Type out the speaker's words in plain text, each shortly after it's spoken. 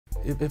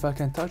if I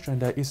can touch on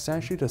that,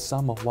 essentially the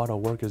sum of what our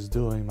work is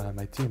doing,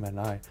 my team and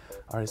I,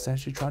 are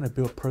essentially trying to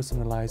build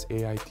personalized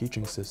AI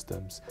teaching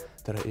systems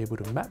that are able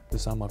to map the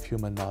sum of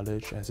human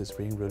knowledge as it's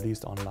being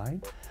released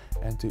online,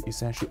 and to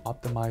essentially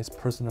optimize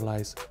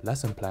personalized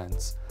lesson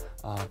plans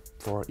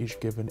for each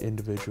given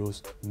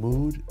individual's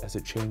mood as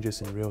it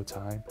changes in real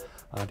time,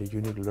 the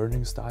unique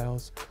learning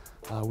styles.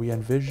 We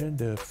envision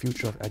the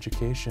future of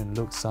education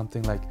looks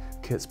something like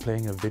kids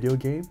playing a video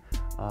game.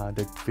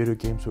 The video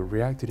games will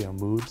react to their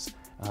moods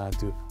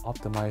to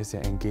optimize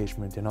their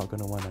engagement. They're not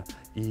going to want to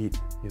eat,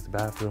 use the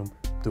bathroom,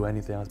 do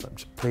anything else but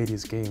just play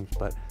these games,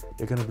 but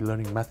they're going to be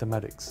learning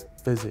mathematics,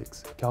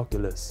 physics,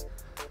 calculus.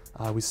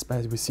 We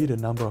see the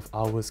number of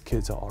hours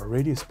kids are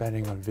already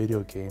spending on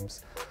video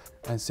games,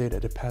 and say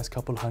that the past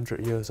couple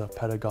hundred years of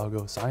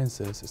pedagogical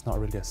sciences is not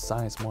really a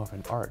science, more of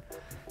an art.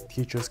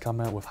 Teachers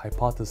come out with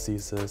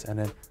hypotheses and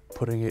then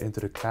putting it into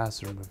the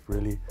classroom with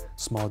really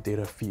small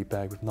data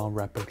feedback with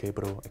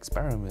non-replicable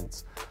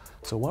experiments.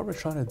 So what we're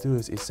trying to do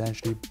is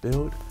essentially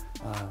build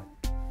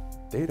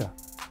data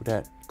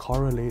that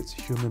correlates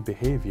human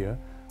behavior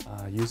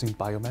using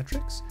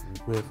biometrics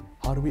with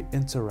how do we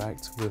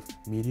interact with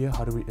media,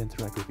 how do we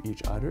interact with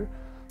each other,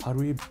 how do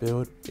we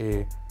build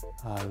a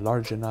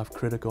large enough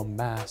critical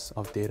mass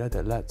of data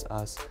that lets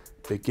us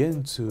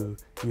begin to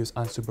use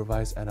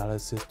unsupervised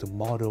analysis to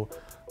model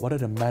what are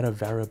the meta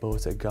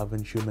variables that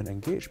govern human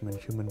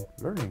engagement, human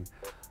learning.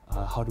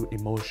 How do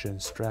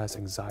emotions, stress,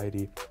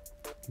 anxiety,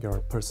 your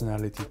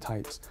personality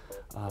types,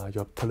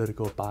 your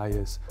political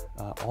bias,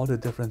 all the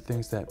different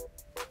things that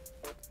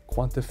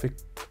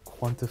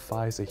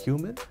quantifies a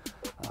human,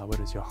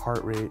 whether it's your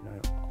heart rate,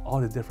 all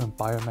the different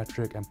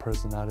biometric and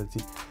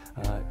personality,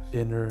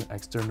 inner,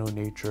 external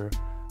nature,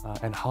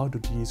 and how do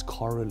these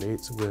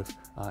correlate with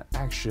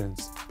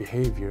actions,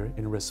 behavior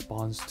in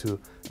response to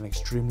an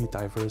extremely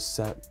diverse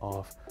set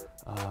of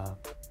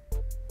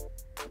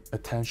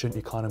attention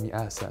economy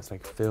assets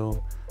like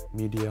film,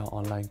 media,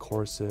 online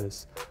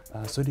courses.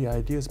 So the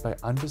idea is by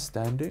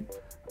understanding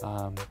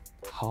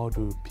how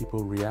do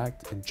people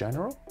react in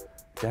general,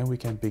 then we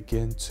can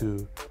begin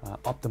to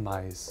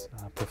optimize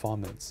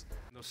performance.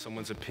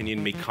 Someone's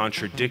opinion may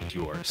contradict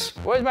yours.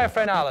 Where's my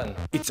friend Alan?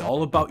 It's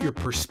all about your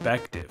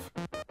perspective.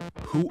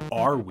 Who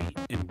are we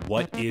and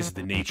what is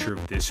the nature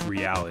of this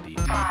reality?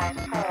 5,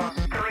 4,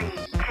 3,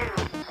 2,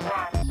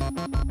 1.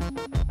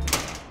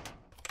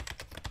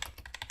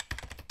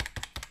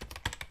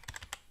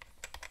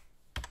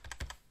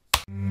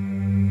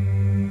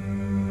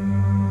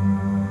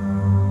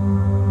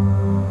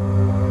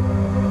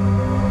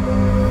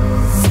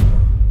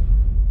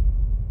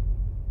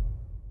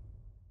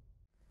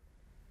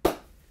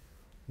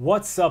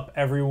 What's up,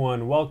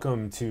 everyone?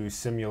 Welcome to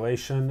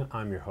Simulation.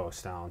 I'm your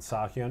host, Alan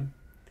Sakian.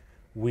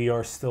 We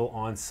are still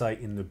on site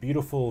in the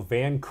beautiful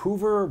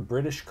Vancouver,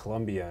 British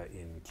Columbia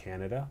in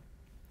Canada.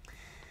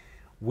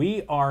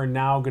 We are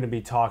now going to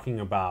be talking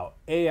about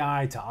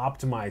AI to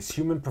optimize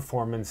human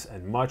performance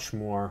and much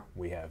more.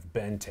 We have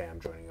Ben Tam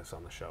joining us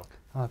on the show.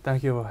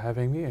 Thank you for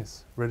having me.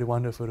 It's really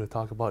wonderful to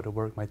talk about the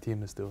work my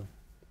team is doing.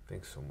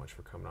 Thanks so much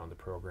for coming on the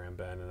program,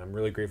 Ben, and I'm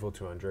really grateful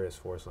to Andreas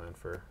Forsland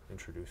for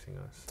introducing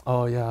us.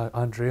 Oh yeah,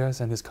 Andreas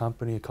and his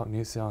company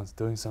Cognition is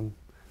doing some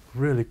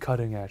really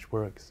cutting-edge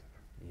works.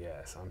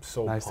 Yes, I'm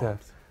so nice pumped. To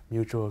have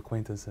mutual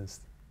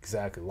acquaintances.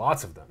 Exactly,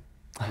 lots of them.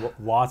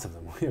 Lots of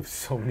them. We have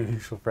so many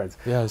mutual friends.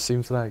 Yeah, it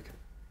seems like.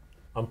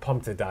 I'm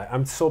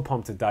so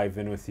pumped to dive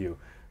in with you.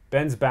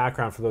 Ben's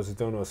background, for those who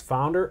don't know, is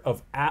founder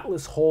of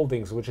Atlas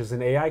Holdings, which is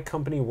an AI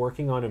company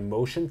working on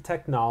emotion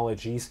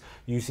technologies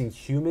using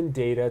human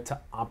data to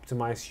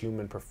optimize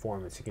human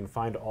performance. You can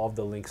find all of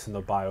the links in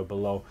the bio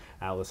below,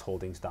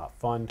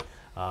 atlasholdings.fund,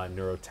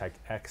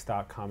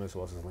 neurotechx.com, as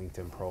well as his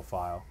LinkedIn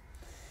profile.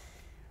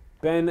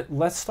 Ben,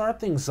 let's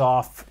start things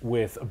off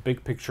with a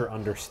big picture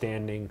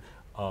understanding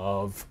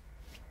of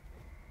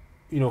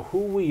who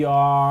we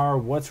are,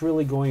 what's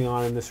really going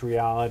on in this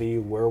reality,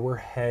 where we're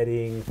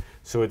heading.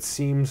 So it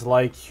seems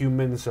like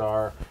humans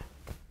are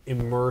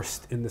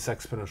immersed in this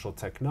exponential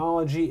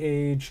technology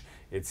age.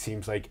 It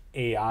seems like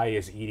AI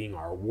is eating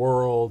our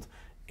world.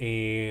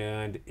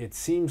 And it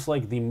seems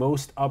like the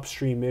most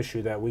upstream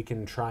issue that we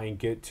can try and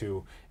get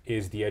to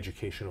is the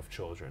education of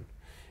children.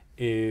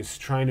 Is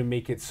trying to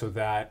make it so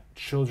that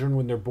children,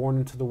 when they're born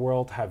into the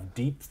world, have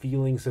deep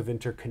feelings of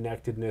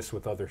interconnectedness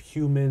with other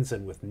humans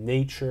and with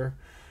nature,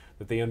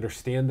 that they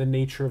understand the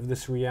nature of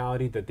this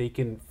reality, that they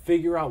can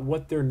figure out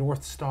what their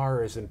North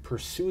Star is and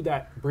pursue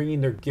that,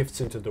 bringing their gifts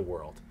into the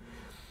world.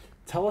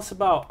 Tell us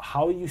about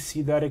how you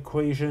see that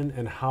equation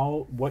and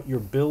how what you're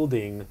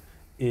building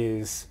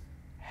is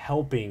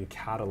helping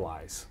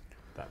catalyze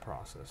that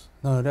process.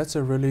 No, that's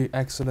a really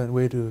excellent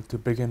way to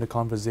begin the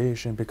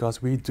conversation,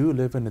 because we do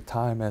live in a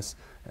time, as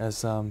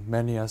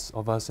many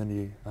of us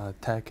in the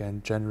tech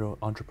and general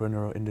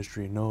entrepreneurial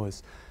industry know,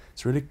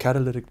 it's really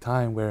catalytic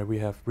time where we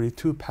have really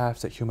two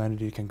paths that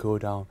humanity can go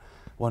down.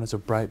 One is a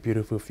bright,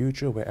 beautiful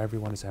future where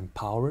everyone is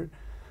empowered,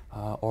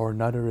 or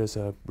another is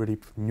a really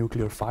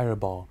nuclear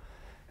fireball.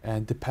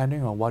 And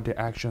depending on what the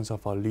actions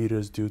of our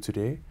leaders do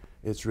today,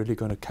 it's really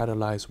going to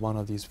catalyze one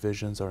of these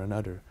visions or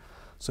another.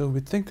 So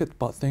we think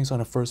about things on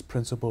a first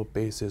principle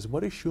basis.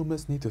 What do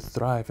humans need to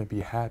thrive and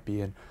be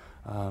happy? And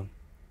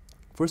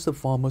first and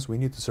foremost, we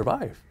need to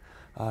survive.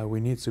 We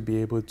need to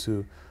be able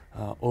to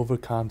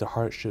overcome the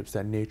hardships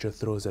that nature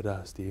throws at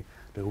us, the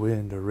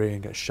wind, the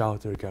rain, get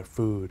shelter, get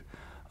food.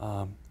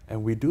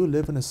 And we do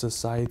live in a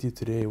society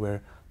today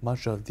where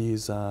much of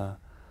these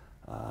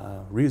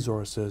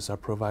resources are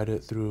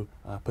provided through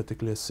a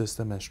particular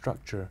system and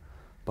structure.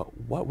 But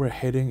what we're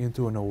heading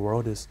into in the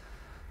world is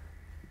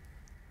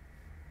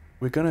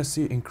we're going to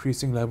see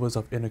increasing levels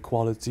of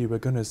inequality. We're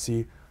going to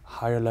see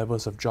higher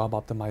levels of job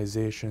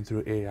optimization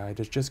through AI.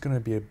 There's just going to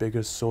be a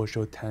bigger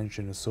social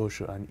tension and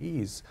social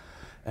unease.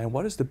 And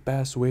what is the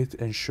best way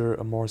to ensure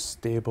a more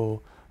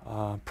stable,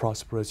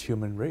 prosperous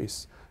human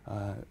race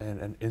and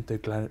an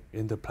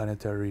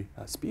interplanetary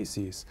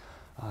species?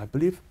 I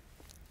believe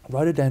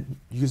rather than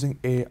using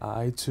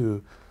AI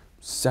to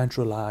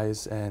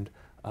centralize and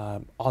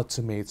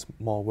automate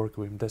more work,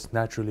 that's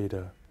naturally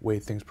the way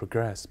things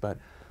progress. But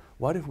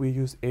what if we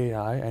use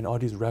AI and all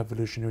these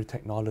revolutionary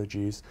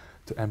technologies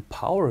to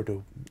empower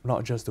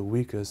not just the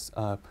weakest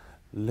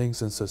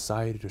links in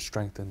society to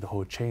strengthen the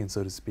whole chain,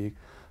 so to speak,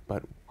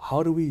 but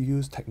how do we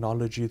use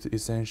technology to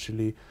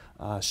essentially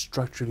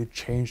structurally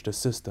change the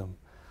system?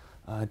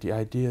 The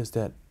idea is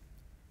that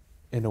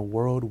in a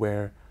world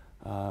where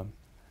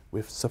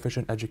with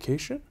sufficient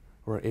education,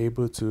 we're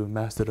able to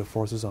master the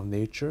forces of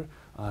nature,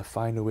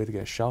 find a way to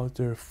get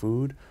shelter,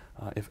 food,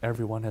 if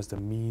everyone has the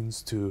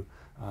means to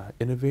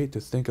innovate,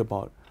 to think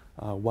about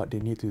what they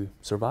need to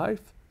survive,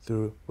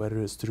 through whether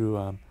it's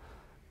through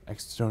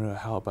external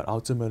help, but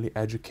ultimately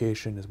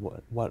education is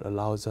what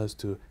allows us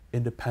to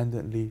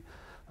independently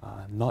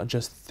not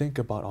just think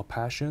about our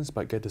passions,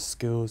 but get the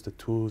skills, the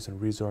tools,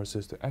 and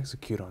resources to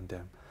execute on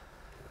them.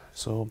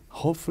 So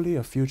hopefully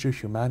a future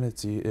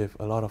humanity, if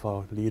a lot of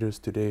our leaders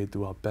today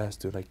do our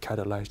best to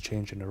catalyze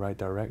change in the right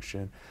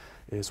direction,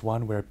 is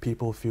one where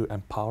people feel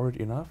empowered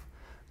enough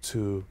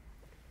to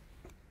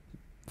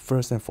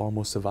first and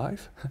foremost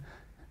survive,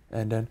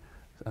 and then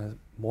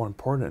more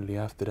importantly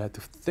after that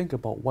to think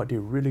about what they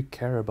really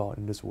care about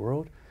in this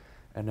world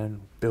and then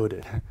build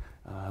it.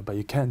 But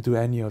you can't do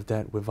any of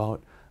that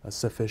without a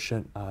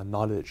sufficient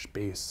knowledge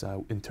base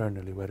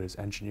internally, whether it's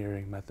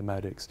engineering,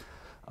 mathematics.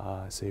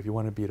 So if you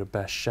want to be the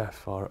best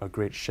chef or a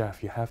great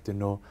chef, you have to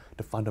know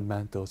the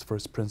fundamentals,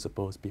 first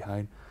principles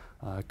behind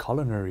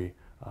culinary.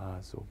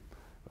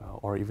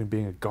 Or even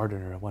being a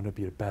gardener, I want to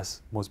be the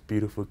best, most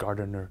beautiful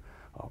gardener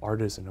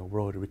artist in the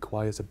world. It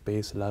requires a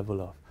base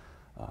level of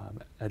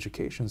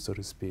education, so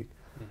to speak.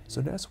 Mm-hmm.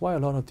 So that's why a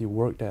lot of the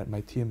work that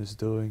my team is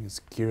doing is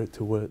geared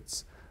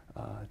towards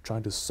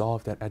trying to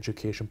solve that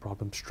education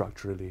problem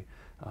structurally,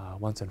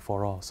 once and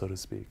for all, so to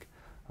speak,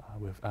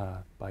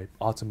 by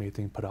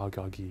automating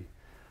pedagogy.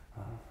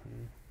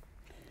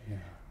 Yeah.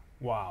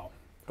 Wow.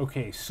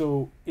 Okay,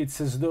 so it's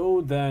as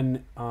though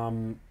then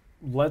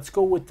let's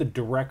go with the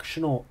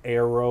directional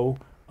arrow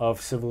of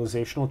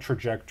civilizational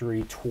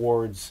trajectory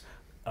towards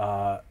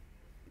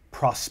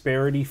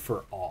prosperity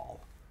for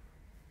all.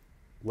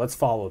 Let's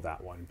follow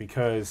that one,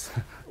 because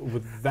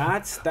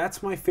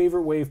that's my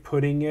favorite way of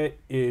putting it,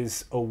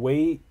 is a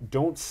way,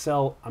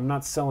 I'm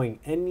not selling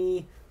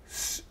any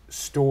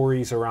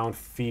stories around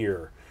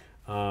fear,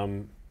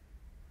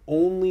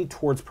 only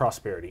towards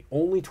prosperity,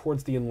 only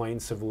towards the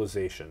enlightened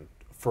civilization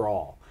for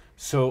all.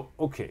 So,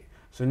 okay,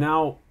 so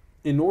now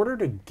in order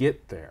to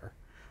get there,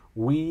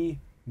 we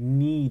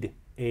need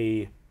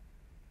a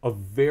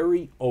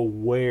very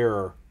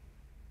aware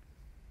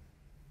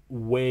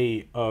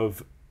way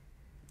of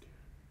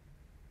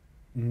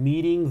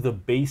meeting the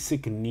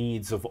basic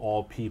needs of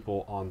all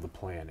people on the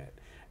planet.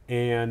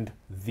 And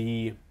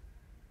these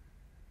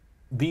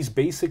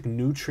basic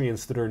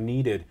nutrients that are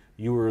needed,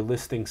 you were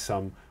listing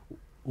some: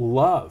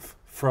 love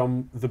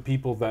from the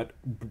people that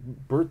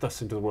birthed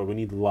us into the world. We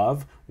need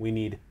love, we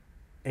need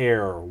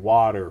air,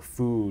 water,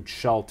 food,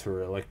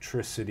 shelter,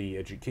 electricity,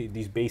 education,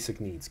 these basic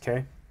needs,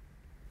 okay?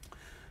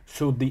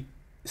 So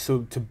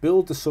to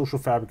build the social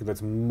fabric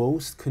that's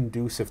most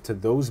conducive to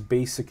those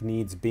basic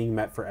needs being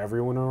met for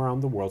everyone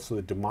around the world, so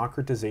the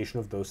democratization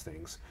of those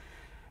things,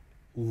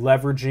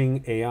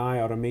 leveraging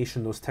AI,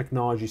 automation, those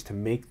technologies to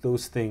make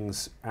those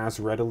things as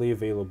readily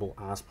available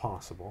as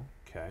possible,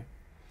 okay?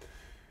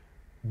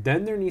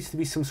 Then there needs to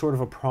be some sort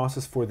of a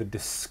process for the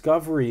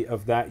discovery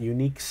of that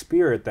unique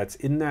spirit that's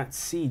in that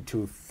seed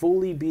to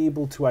fully be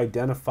able to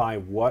identify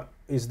what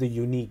is the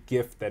unique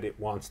gift that it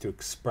wants to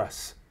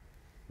express.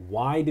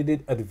 Why did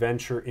it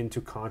adventure into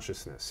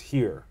consciousness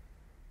here,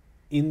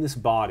 in this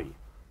body,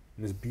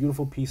 in this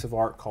beautiful piece of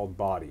art called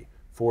body,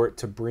 for it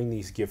to bring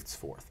these gifts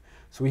forth?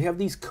 So we have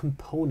these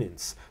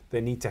components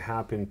that need to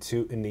happen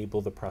to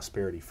enable the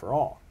prosperity for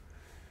all.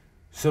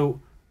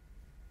 So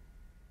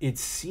it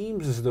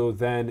seems as though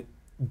then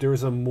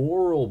there's a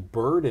moral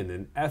burden,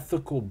 an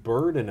ethical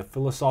burden, a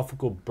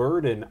philosophical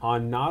burden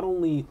on not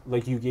only,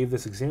 like you gave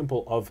this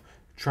example of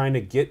trying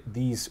to get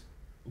these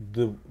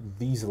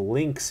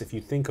links, if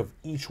you think of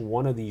each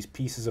one of these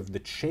pieces of the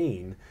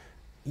chain,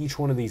 each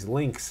one of these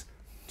links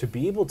to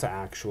be able to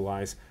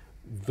actualize,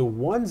 the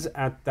ones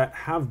that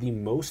have the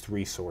most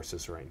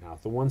resources right now,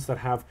 the ones that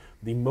have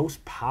the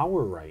most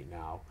power right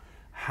now,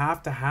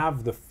 have to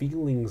have the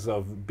feelings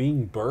of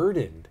being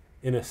burdened,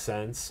 in a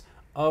sense,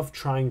 of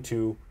trying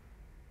to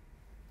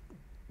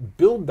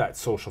build that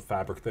social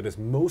fabric that is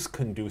most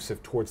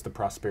conducive towards the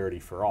prosperity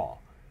for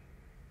all.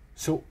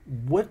 So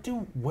what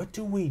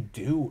do we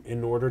do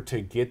in order to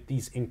get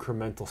these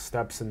incremental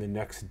steps in the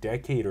next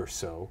decade or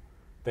so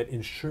that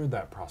ensure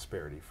that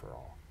prosperity for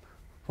all?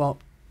 Well,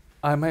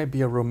 I might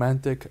be a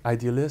romantic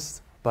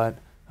idealist, but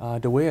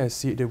the way I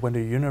see it, that when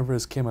the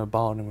universe came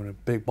about and when a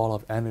big ball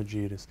of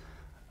energy, it is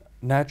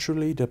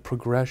naturally the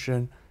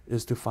progression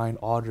is to find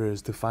order,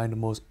 is to find the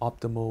most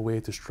optimal way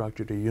to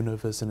structure the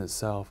universe in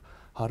itself.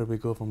 How do we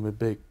go from a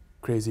big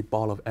crazy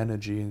ball of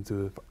energy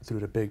into through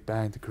the Big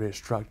Bang to create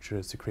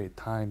structures, to create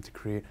time, to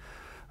create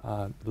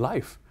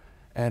life?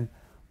 And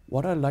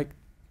what I like,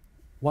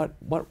 what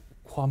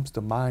comes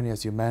to mind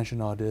as you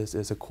mention all this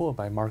is a quote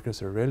by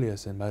Marcus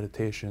Aurelius in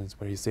Meditations,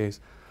 where he says,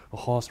 "A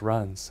horse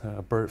runs,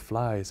 a bird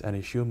flies, and a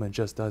human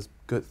just does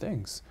good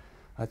things."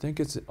 I think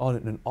it's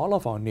in all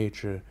of our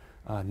nature,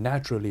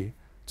 naturally,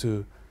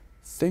 to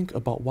think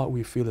about what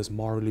we feel is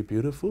morally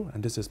beautiful,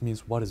 and this just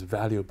means what is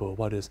valuable,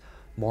 what is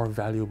more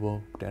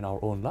valuable than our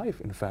own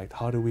life. In fact,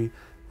 how do we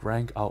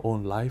rank our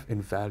own life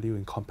in value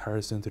in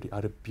comparison to the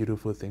other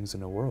beautiful things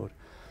in the world?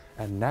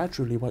 And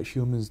naturally, what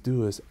humans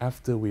do is,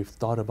 after we've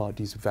thought about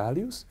these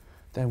values,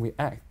 then we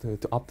act to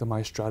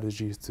optimize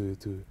strategies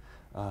to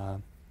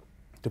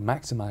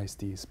maximize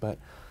these. But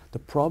the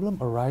problem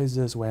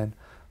arises when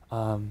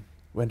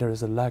there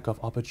is a lack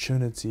of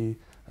opportunity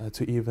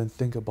to even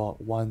think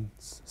about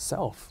one's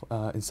self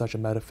in such a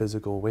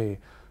metaphysical way,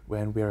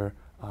 when we're,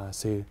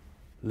 say,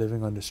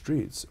 living on the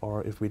streets,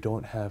 or if we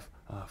don't have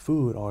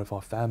food, or if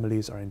our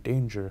families are in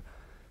danger.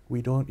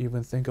 We don't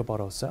even think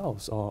about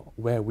ourselves, or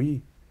where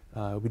we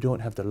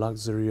don't have the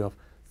luxury of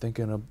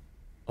thinking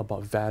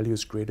about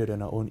values greater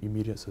than our own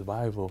immediate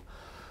survival.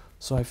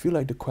 So I feel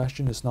like the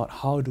question is not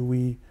how do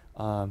we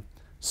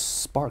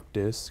spark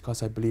this,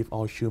 because I believe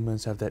all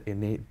humans have that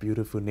innate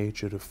beautiful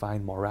nature to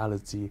find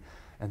morality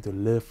and to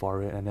live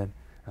for it and then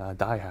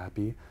die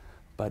happy.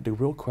 But the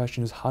real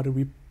question is, how do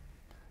we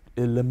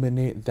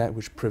eliminate that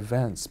which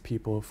prevents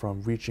people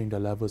from reaching the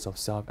levels of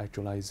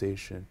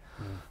self-actualization?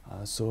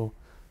 So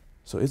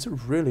it's a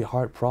really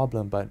hard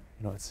problem, but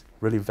it's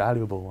a really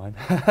valuable one.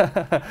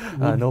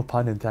 No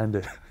pun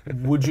intended.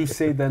 Would you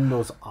say then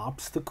those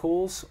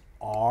obstacles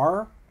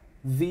are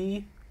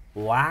the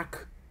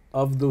lack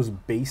of those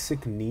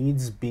basic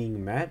needs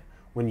being met?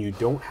 When you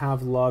don't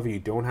have love, you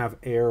don't have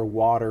air,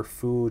 water,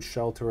 food,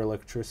 shelter,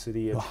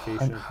 electricity,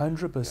 education?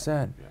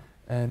 100%.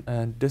 Yeah.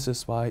 And this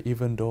is why,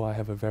 even though I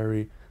have a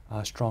very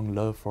strong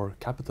love for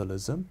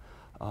capitalism,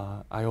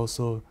 I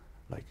also,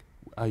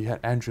 you had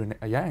Andrew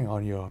Yang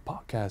on your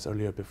podcast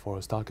earlier before,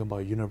 was talking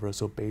about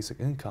universal basic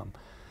income,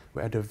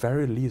 where at the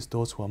very least,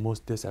 those who are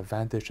most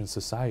disadvantaged in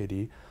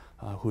society,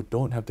 who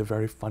don't have the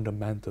very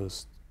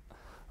fundamentals,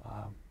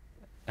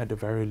 at the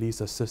very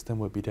least, a system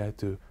would be there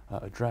to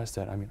address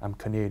that. I mean, I'm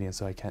Canadian,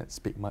 so I can't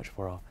speak much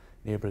for our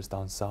neighbors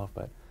down south,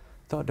 but I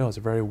thought that was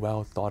very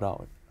well thought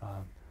out,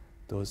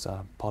 those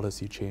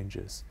policy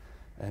changes.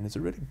 And it's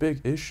a really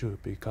big issue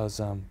because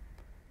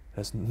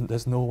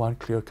there's no one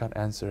clear-cut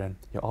answer, and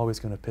you're always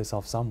going to piss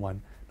off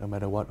someone, no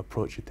matter what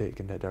approach you take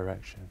in that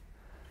direction.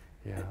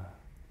 Yeah.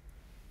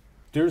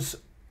 There's,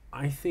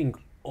 I think,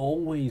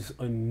 always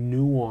a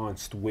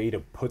nuanced way to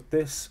put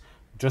this,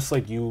 just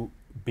like you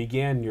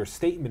began your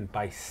statement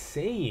by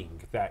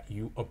saying that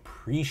you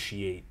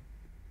appreciate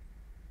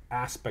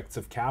aspects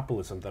of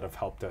capitalism that have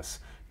helped us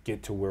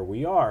get to where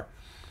we are.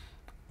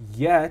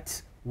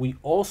 Yet, we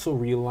also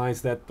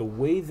realize that the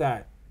way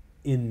that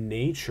in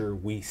nature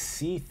we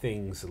see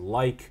things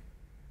like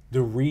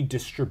the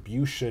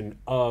redistribution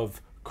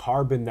of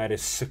carbon that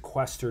is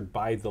sequestered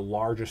by the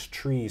largest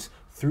trees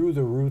through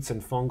the roots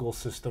and fungal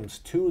systems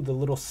to the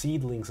little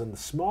seedlings and the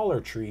smaller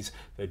trees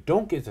that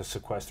don't get to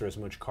sequester as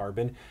much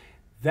carbon,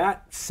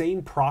 that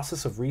same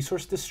process of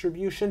resource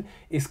distribution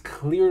is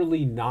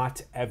clearly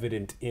not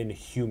evident in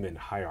human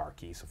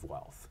hierarchies of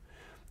wealth.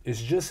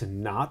 It's just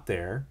not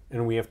there,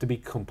 and we have to be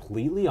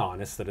completely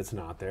honest that it's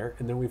not there,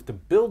 and then we have to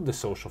build the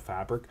social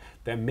fabric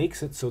that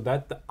makes it so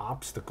that the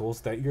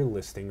obstacles that you're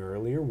listing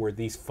earlier, where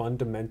these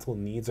fundamental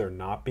needs are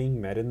not being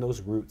met in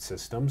those root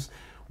systems,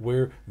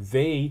 where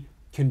they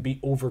can be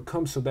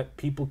overcome so that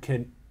people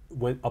can,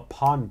 when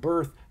upon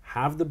birth,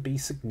 have the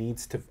basic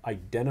needs to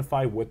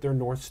identify what their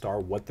North Star,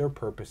 what their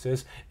purpose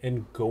is,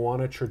 and go on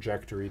a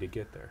trajectory to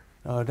get there.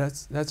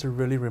 That's a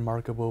really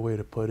remarkable way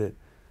to put it.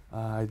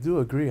 I do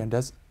agree, and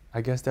I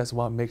guess that's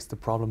what makes the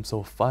problem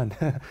so fun.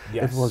 Yes.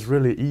 If it was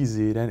really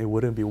easy, then it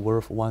wouldn't be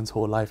worth one's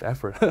whole life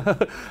effort.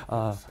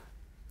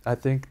 I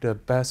think the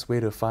best way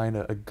to find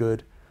a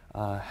good,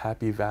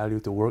 happy value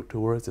to work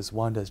towards is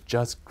one that's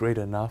just great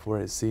enough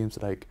where it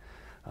seems like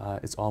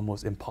it's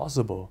almost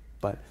impossible.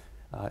 But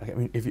I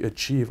mean, if you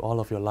achieve all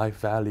of your life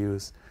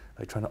values,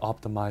 like trying to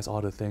optimize all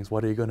the things.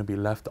 What are you going to be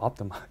left to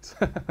optimize?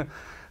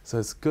 So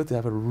it's good to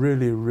have a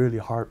really, really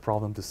hard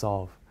problem to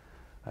solve.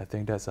 I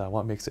think that's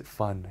what makes it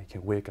fun. You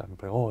can wake up and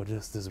be like, oh,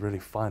 this is really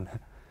fun.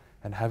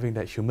 And having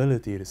that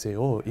humility to say,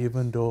 oh,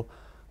 even though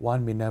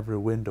one may never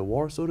win the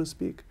war, so to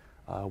speak,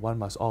 one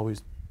must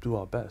always do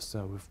our best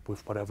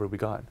with whatever we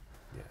got.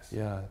 Yes.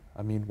 Yeah,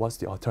 I mean, what's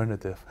the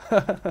alternative?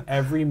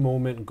 Every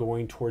moment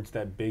going towards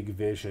that big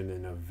vision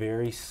in a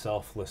very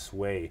selfless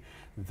way,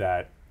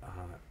 that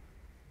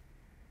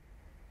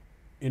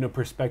in a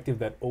perspective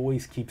that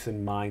always keeps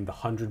in mind the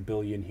 100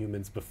 billion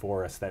humans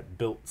before us that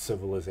built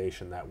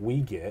civilization that we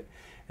get,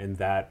 and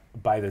that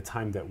by the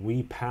time that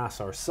we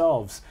pass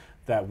ourselves,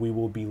 that we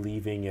will be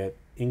leaving it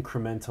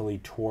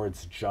incrementally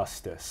towards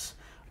justice,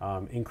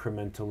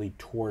 incrementally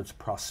towards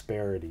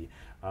prosperity,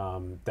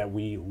 that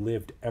we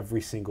lived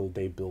every single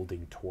day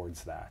building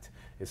towards that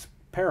is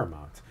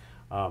paramount.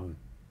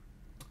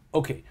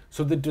 Okay,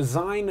 so the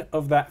design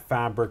of that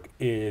fabric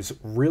is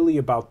really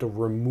about the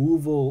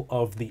removal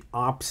of the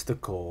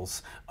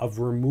obstacles, of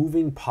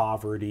removing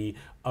poverty,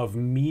 of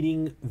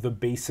meeting the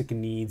basic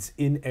needs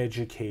in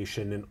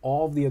education and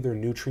all the other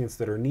nutrients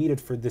that are needed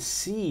for the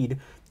seed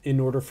in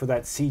order for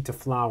that seed to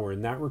flower.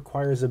 And that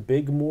requires a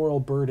big moral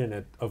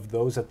burden of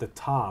those at the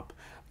top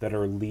that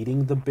are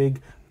leading the big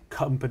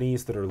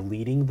companies, that are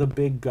leading the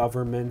big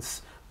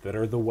governments, that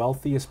are the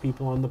wealthiest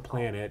people on the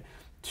planet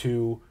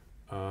to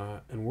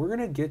and we're going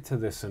to get to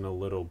this in a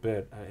little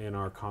bit in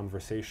our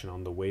conversation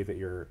on the way that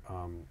you're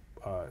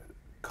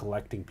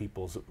collecting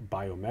people's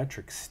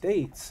biometric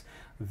states,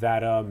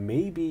 that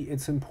maybe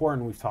it's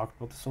important, we've talked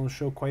about this on the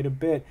show quite a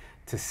bit,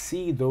 to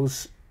see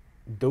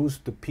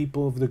the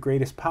people of the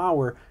greatest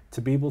power, to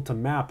be able to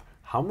map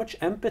how much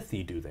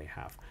empathy do they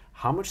have,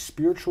 how much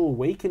spiritual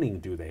awakening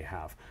do they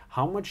have,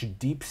 how much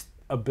deep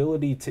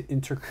ability to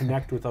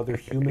interconnect with other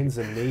humans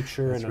and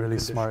nature and really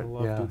unconditional smart.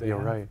 love Yeah, do they you're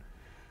have? right.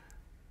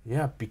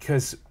 Yeah,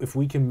 because if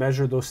we can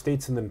measure those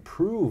states and then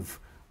prove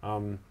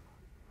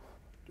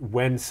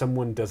when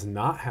someone does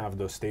not have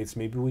those states,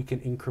 maybe we can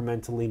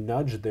incrementally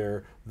nudge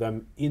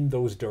them in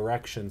those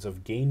directions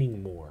of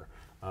gaining more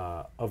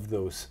of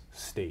those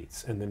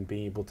states, and then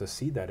being able to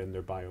see that in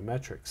their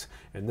biometrics,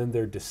 and then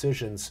their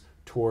decisions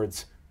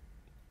towards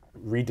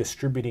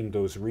redistributing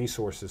those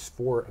resources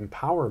for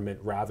empowerment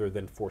rather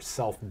than for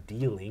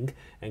self-dealing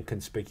and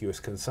conspicuous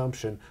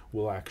consumption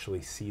will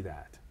actually see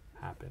that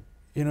happen.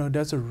 You know,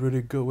 that's a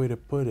really good way to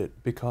put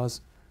it,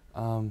 because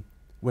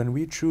when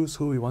we choose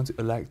who we want to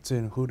elect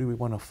in, who do we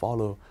want to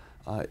follow,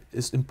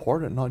 it's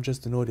important not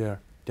just to know their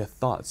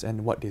thoughts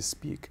and what they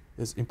speak.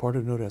 It's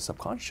important to know their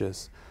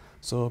subconscious.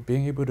 So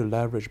being able to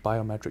leverage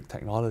biometric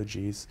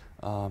technologies,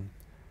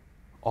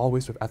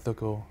 always with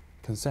ethical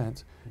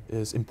consent,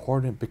 is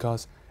important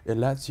because it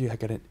lets you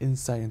get an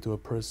insight into a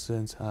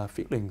person's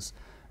feelings.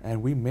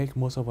 And we make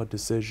most of our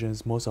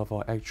decisions, most of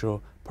our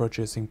actual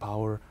purchasing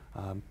power,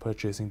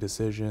 purchasing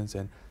decisions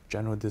and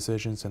general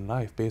decisions in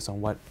life based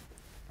on what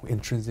we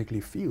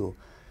intrinsically feel.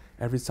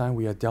 Every time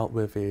we are dealt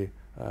with a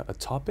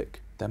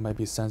topic that might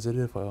be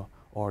sensitive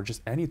or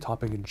just any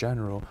topic in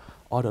general,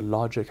 all the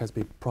logic has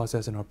been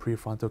processed in our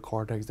prefrontal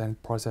cortex, then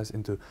processed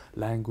into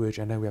language,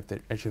 and then we have to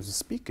actually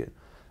speak it.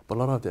 But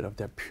a lot of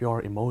that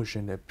pure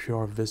emotion, that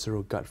pure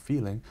visceral gut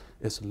feeling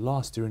is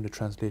lost during the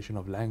translation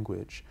of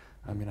language.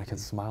 I mean, I can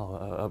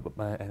smile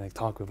and I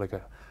talk with like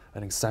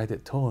an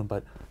excited tone,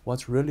 but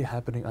what's really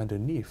happening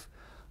underneath,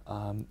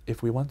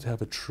 if we want to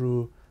have a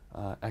true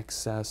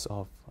access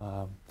of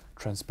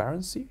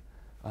transparency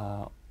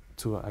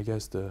to, I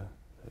guess, the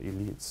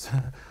elites,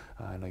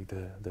 like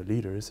the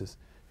leaders,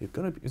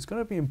 it's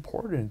gonna be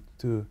important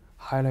to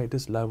highlight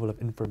this level of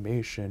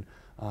information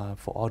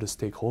for all the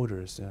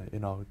stakeholders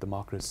in our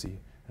democracy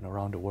and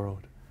around the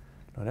world.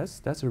 Now,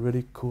 that's a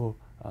really cool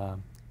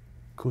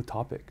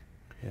topic.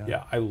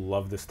 Yeah, I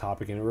love this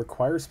topic, and it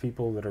requires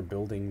people that are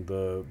building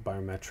the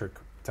biometric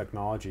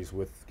technologies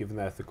with given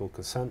the ethical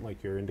consent,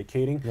 like you're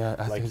indicating. Yeah,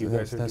 I like think you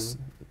guys are doing.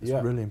 it's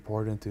really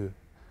important to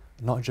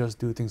not just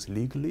do things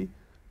legally,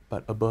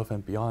 but above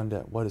and beyond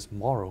that, what is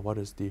moral? What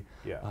is the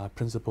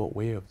principled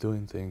way of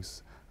doing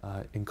things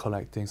in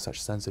collecting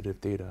such sensitive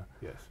data?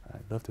 Yes,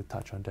 I'd love to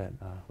touch on that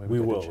when we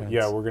get will. the chance.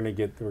 Yeah, we're gonna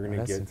get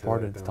That's to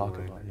important that to down talk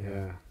the about.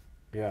 line.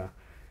 Yeah,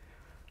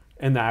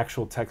 and the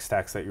actual tech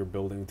stacks that you're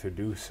building to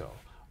do so.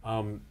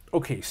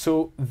 Okay,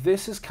 so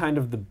this is kind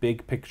of the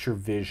big picture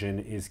vision,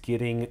 is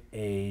getting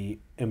a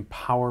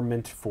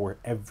empowerment for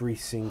every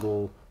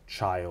single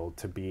child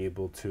to be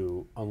able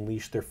to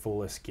unleash their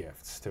fullest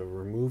gifts, to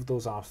remove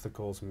those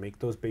obstacles, make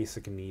those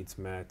basic needs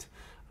met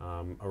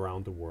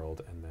around the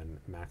world, and then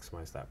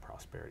maximize that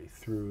prosperity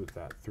through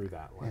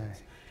that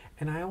lens.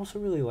 And I also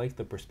really like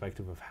the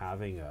perspective of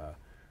having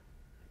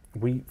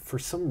for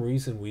some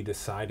reason we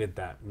decided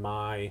that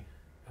my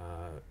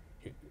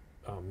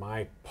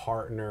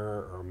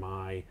partner or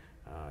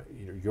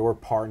your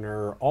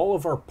partner, all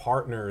of our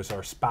partners,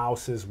 our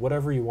spouses,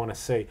 whatever you want to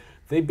say,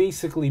 they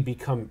basically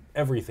become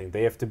everything.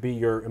 They have to be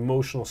your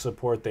emotional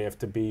support. They have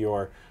to be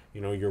your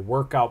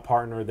workout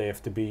partner. They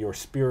have to be your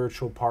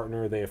spiritual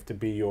partner. They have to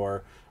be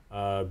your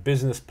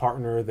business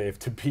partner. They have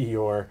to be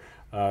your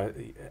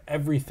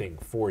everything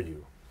for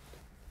you,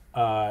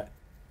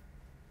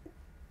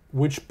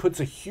 which puts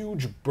a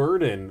huge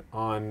burden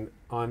on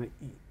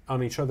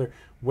each other,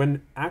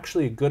 when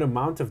actually a good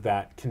amount of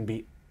that can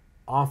be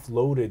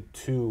offloaded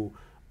to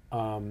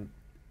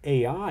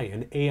AI,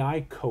 an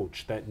AI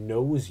coach that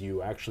knows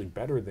you actually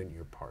better than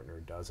your partner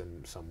does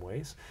in some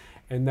ways,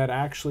 and that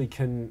actually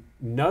can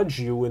nudge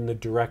you in the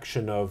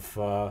direction of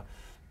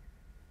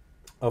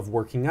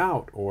working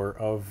out, or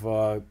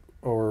of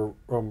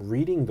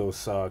reading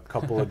those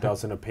couple of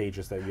dozen of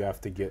pages that you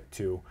have to get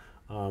to,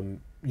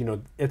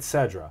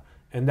 etc.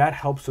 And that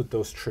helps with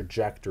those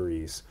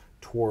trajectories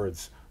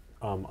towards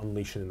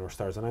unleashing the North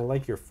Stars. And I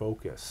like your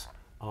focus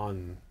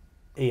on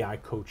AI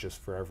coaches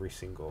for every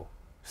single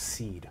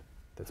seed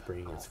that's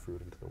bringing its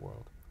fruit into the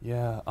world.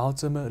 Yeah,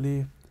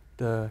 ultimately,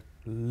 the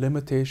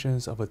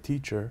limitations of a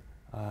teacher,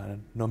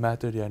 no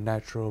matter their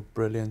natural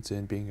brilliance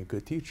in being a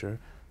good teacher,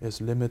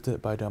 is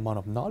limited by the amount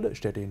of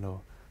knowledge that they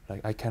know.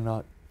 Like, I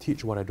cannot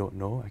teach what I don't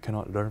know. I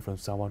cannot learn from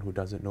someone who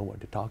doesn't know what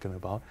they're talking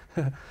about.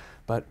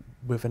 But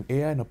with an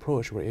AI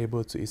approach, we're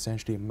able to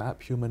essentially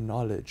map human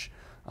knowledge,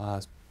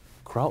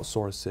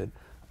 crowdsource it,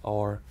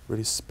 or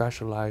really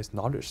specialized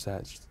knowledge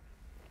sets,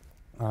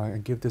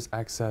 and give this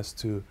access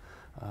to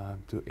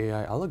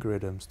AI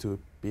algorithms to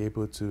be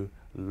able to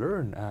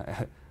learn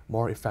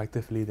more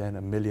effectively than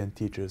a million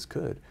teachers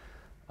could.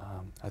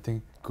 I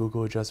think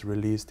Google just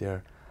released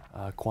their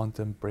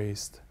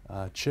quantum-based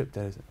chip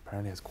that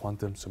apparently has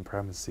quantum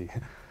supremacy,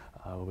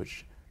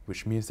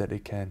 which means that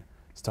it can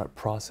start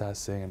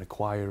processing and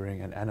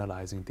acquiring and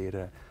analyzing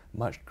data at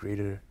much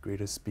greater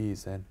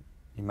speeds than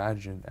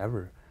imagined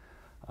ever.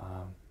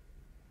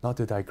 Not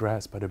to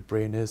digress, but the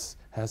brain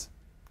has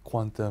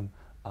quantum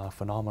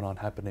phenomenon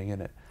happening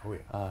in it,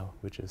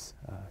 which is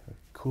a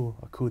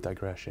cool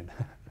digression.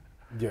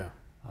 Yeah.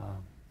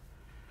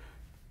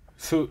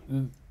 So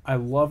I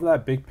love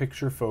that big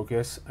picture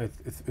focus.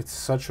 It's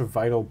such a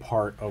vital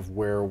part of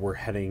where we're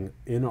heading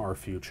in our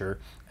future.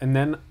 And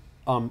then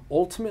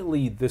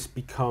ultimately this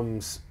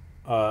becomes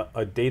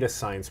a data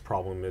science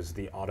problem, is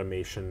the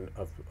automation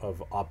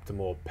of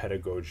optimal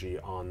pedagogy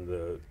on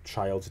the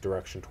child's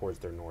direction towards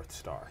their North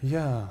Star.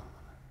 Yeah.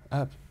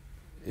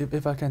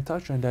 If I can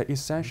touch on that,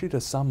 essentially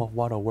the sum of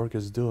what our work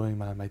is doing,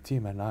 my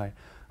team and I,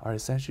 are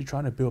essentially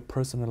trying to build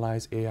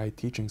personalized AI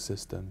teaching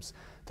systems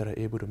that are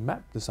able to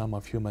map the sum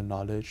of human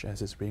knowledge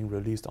as it's being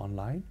released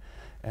online,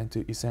 and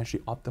to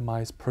essentially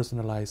optimize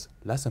personalized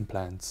lesson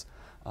plans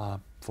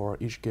for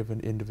each given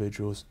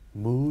individual's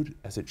mood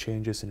as it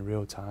changes in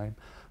real time,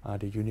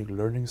 the unique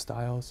learning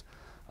styles.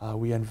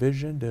 We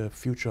envision the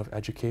future of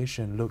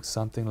education looks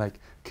something like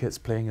kids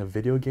playing a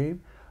video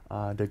game.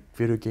 The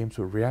video games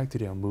will react to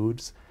their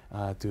moods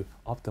to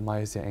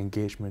optimize their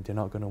engagement. They're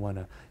not going to want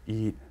to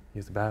eat,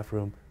 use the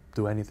bathroom,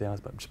 do anything else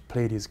but just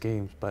play these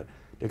games, but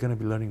they're going to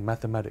be learning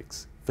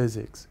mathematics,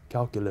 physics,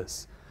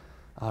 calculus.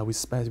 We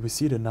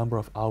see the number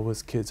of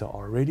hours kids are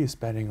already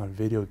spending on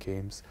video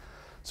games.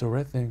 So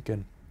we're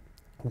thinking,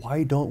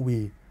 why don't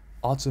we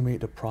automate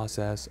the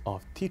process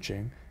of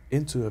teaching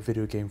into a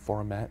video game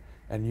format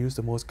and use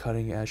the most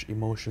cutting edge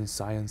emotion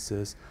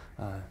sciences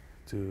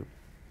to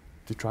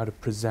try to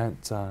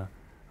present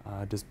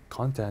this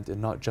content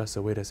in not just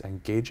a way that's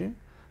engaging,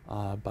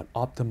 but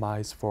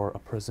optimized for a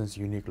person's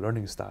unique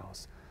learning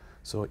styles.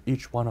 So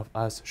each one of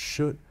us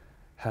should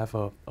have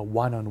a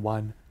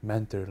one-on-one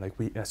mentor. Like,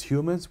 we as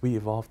humans, we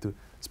evolved to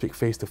speak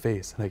face to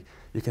face. Like,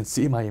 you can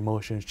see my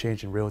emotions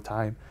change in real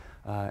time,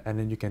 and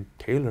then you can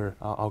tailor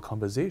our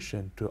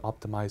conversation to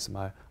optimize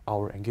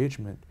our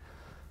engagement.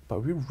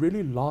 But we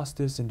really lost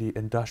this in the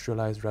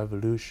industrialized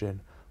revolution,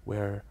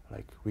 where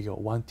like we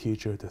got one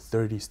teacher to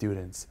 30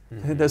 students.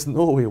 Mm-hmm. There's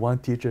no way one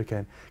teacher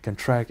can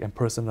track and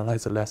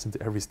personalize a lesson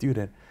to every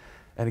student.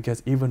 And it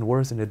gets even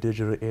worse in the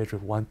digital age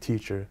with one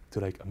teacher to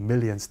like 1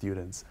 million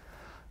students.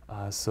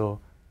 So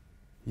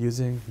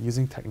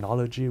using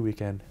technology, we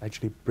can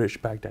actually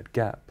bridge back that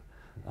gap.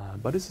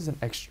 But this is an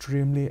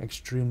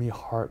extremely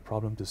hard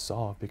problem to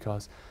solve,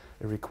 because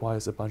it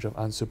requires a bunch of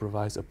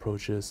unsupervised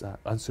approaches,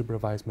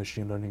 unsupervised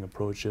machine learning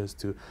approaches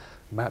to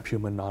map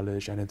human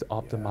knowledge and then to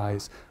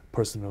optimize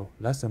personal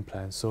lesson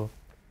plans. So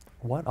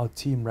what our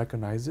team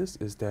recognizes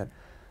is that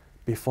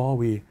before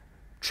we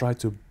try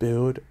to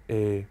build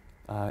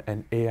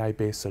an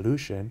AI-based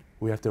solution,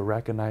 we have to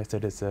recognize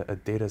that it's a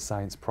data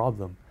science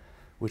problem,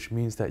 which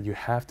means that you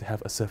have to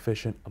have a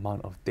sufficient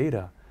amount of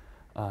data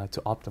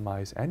to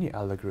optimize any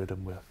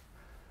algorithm with.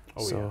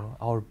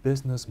 Our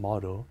business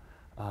model,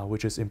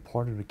 which is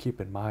important to keep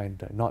in mind,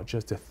 that not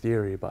just the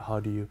theory, but how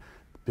do you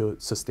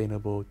build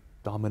sustainable,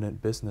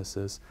 dominant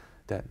businesses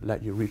that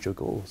let you reach your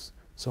goals.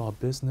 So our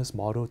business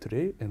model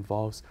today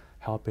involves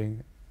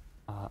helping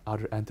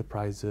other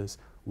enterprises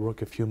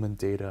work with human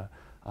data,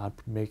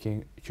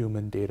 making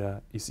human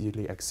data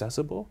easily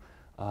accessible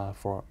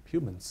for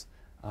humans.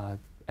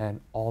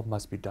 And all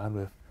must be done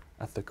with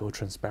ethical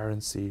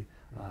transparency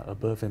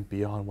above and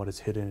beyond what is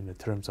hidden in the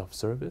terms of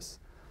service.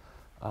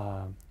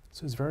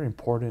 So it's very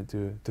important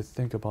to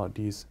think about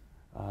these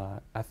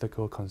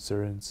ethical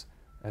concerns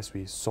as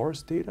we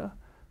source data,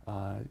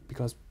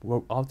 because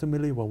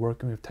ultimately we're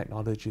working with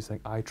technologies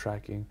like eye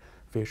tracking,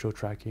 facial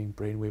tracking,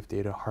 brainwave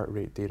data, heart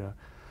rate data.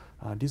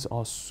 These are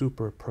all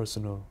super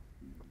personal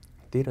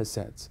data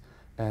sets.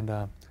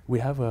 And we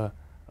have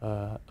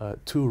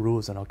two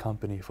rules in our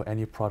company for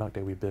any product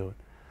that we build.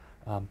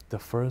 The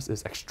first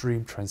is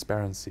extreme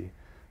transparency.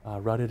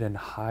 Rather than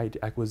hide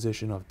the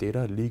acquisition of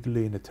data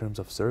legally in the terms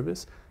of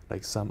service,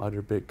 like some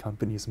other big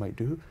companies might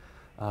do,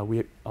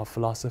 our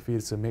philosophy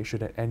is to make sure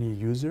that any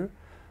user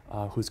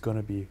who's going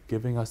to be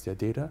giving us their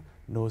data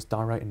knows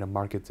downright in the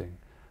marketing.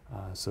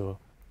 So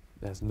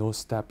there's no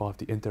step of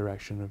the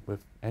interaction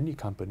with any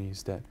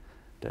companies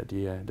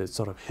that's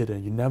sort of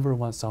hidden. You never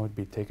want someone to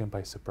be taken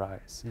by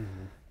surprise.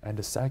 Mm-hmm. And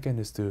the second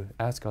is to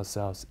ask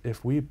ourselves,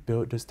 if we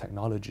build this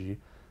technology,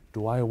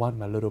 do I want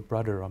my little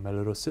brother or my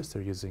little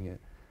sister using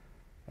it?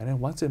 And then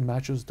once it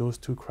matches those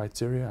two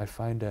criteria, I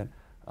find that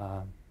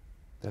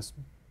that's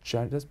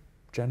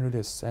generally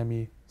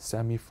a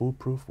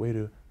semi-foolproof way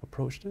to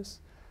approach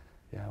this.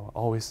 Yeah, we're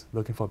always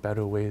looking for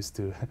better ways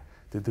to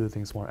to do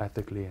things more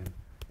ethically and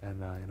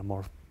in a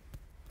more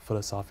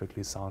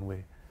philosophically sound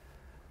way.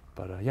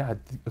 But yeah,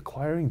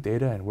 acquiring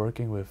data and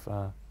working with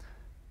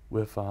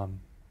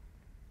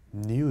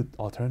new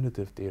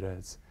alternative data,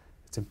 it's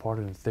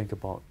important to think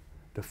about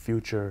the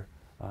future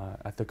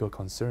ethical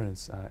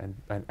concerns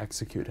and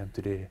execute them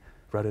today,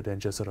 rather than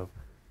just sort of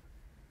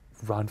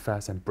run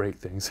fast and break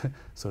things,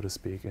 so to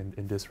speak,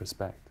 in this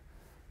respect.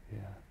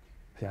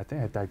 Yeah, I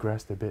think I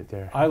digressed a bit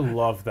there. I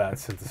love that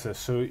synthesis.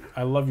 So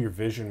I love your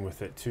vision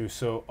with it too.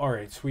 So all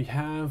right, so we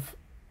have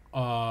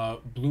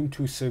Bloom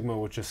 2 Sigma,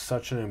 which is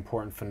such an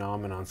important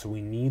phenomenon. So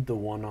we need the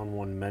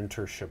one-on-one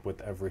mentorship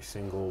with every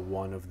single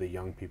one of the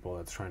young people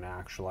that's trying to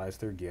actualize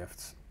their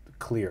gifts.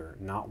 Clear,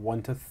 not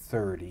 1 to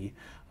 30,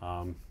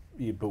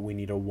 but we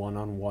need a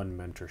one-on-one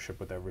mentorship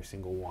with every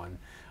single one.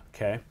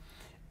 Okay.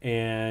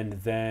 And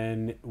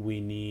then we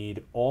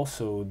need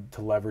also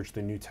to leverage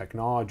the new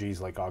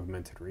technologies like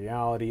augmented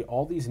reality,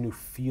 all these new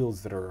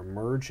fields that are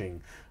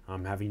emerging,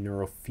 having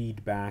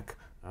neurofeedback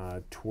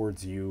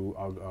towards you,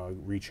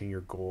 reaching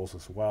your goals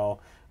as well.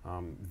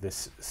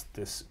 This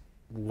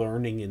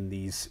learning in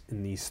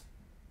these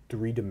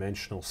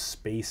three-dimensional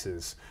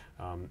spaces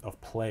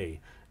of play,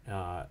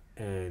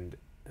 and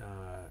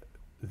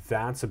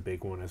that's a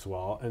big one as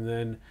well. And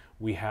then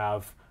we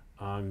have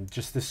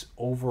just this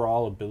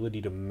overall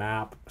ability to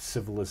map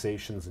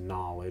civilization's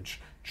knowledge,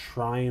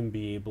 try and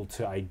be able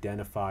to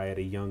identify at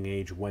a young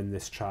age when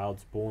this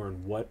child's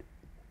born, what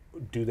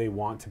do they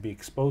want to be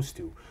exposed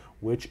to,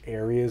 which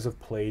areas of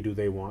play do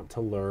they want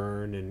to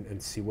learn,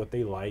 and see what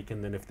they like,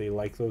 and then if they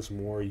like those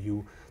more,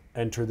 you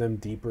enter them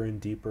deeper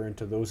and deeper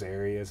into those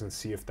areas and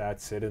see if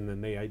that's it, and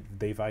then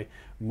they've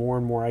more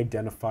and more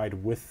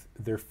identified with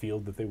their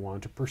field that they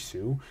want to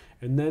pursue.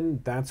 And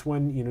then that's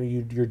when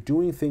you're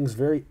doing things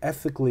very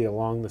ethically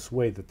along this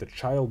way, that the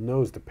child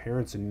knows, the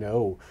parents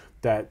know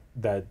that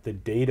the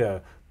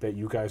data that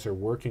you guys are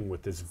working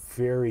with is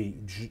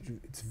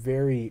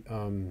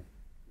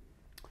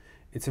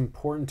it's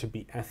important to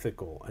be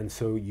ethical, and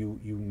so you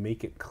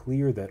make it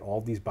clear that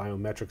all these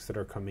biometrics that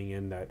are coming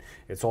in, that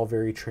it's all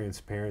very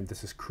transparent.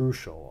 This is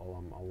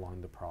crucial along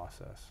the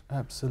process.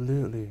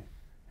 Absolutely.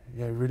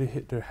 Yeah, really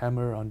hit the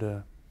hammer on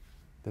the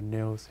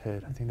nail's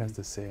head. I think that's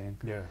the saying.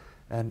 Yeah.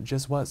 And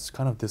just what's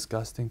kind of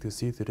disgusting to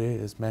see today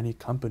is many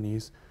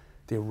companies,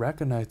 they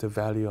recognize the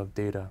value of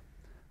data,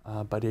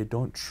 but they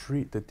don't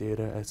treat the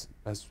data as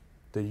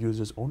the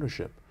user's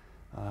ownership.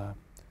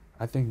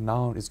 I think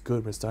now it's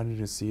good. We're starting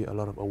to see a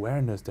lot of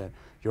awareness that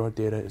your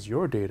data is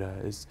your data.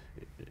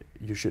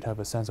 You should have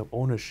a sense of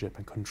ownership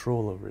and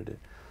control over it.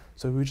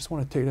 So we just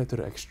want to take that to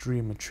the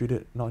extreme and treat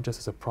it not just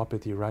as a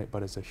property right,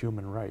 but as a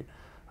human right.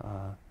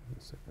 Our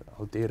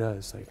data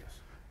is like,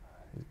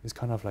 it's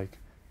kind of like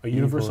a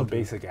universal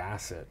basic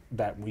asset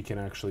that we can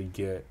actually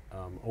get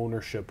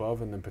ownership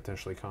of and then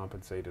potentially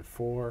compensated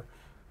for.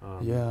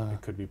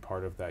 It could be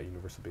part of that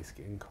universal basic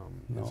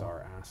income is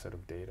our asset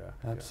of data.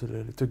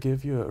 Absolutely. Yeah. To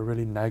give you a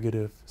really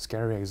negative,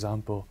 scary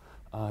example,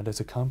 there's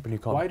a company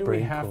called Why do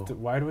we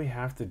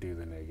have to do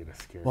the negative,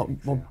 scary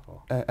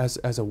example?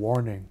 As a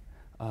warning,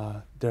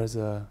 there's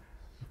a...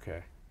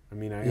 Okay. I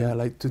mean,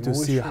 to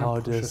see how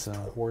this...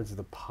 towards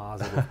the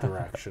positive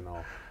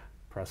directional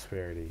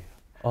prosperity.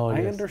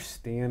 I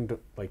understand,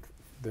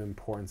 the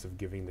importance of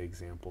giving the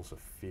examples of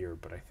fear,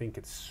 but I think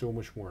it's so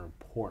much more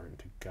important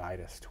to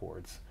guide us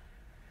towards...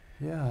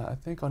 Yeah, I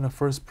think on a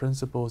first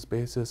principles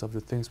basis of the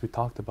things we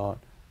talked about,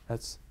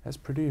 that's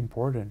pretty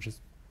important,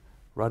 just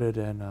rather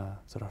than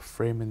sort of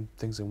framing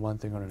things in one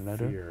thing or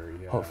another. Fear,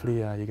 yeah. Hopefully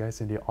you guys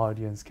in the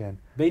audience can...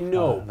 They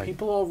know.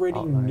 People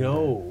already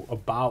know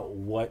about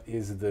what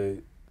is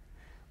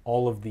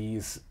all of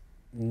these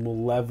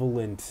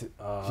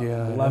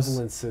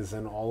malevolences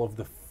and all of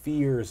the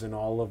fears and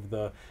all of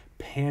the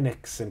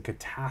panics and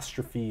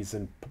catastrophes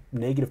and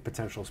negative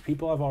potentials.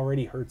 People have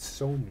already heard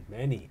so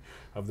many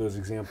of those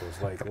examples.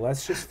 Like,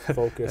 let's just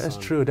focus That's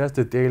on... true. That's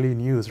the daily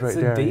news right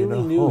It's there. the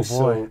daily news, Oh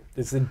boy. so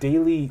it's the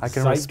daily I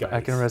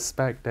zeitgeist. can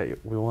respect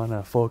that we want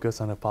to focus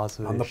on the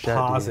positive. on the shed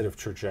positive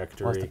What's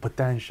trajectory the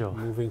potential?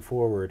 moving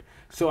forward.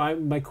 So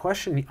my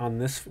question on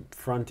this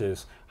front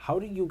is, how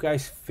do you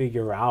guys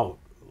figure out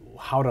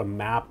how to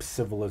map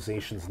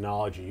civilization's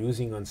knowledge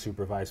using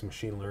unsupervised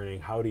machine learning?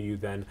 How do you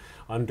then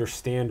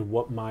understand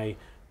what my,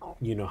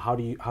 how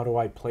do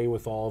I play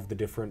with all of the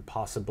different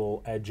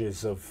possible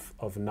edges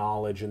of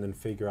knowledge and then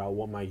figure out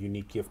what my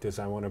unique gift is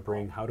I want to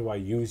bring? How do I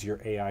use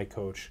your AI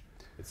coach,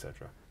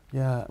 etc.?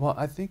 Yeah, well,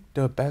 I think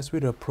the best way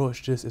to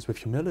approach this is with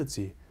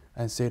humility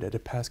and say that the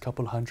past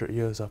couple hundred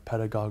years of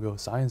pedagogical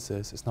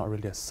sciences is not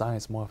really a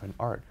science, more of an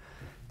art.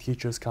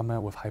 Teachers come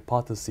out with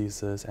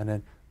hypotheses and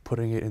then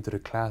putting it into the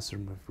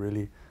classroom with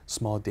really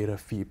small data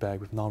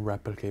feedback with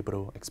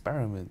non-replicable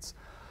experiments.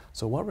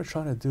 So what we're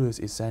trying to do is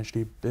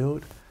essentially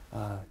build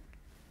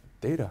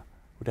data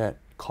that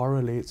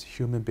correlates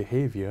human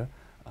behavior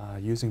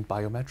using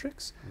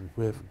biometrics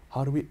with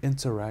how do we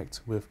interact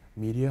with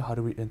media, how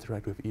do we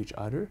interact with each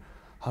other,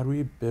 how do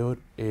we build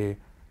a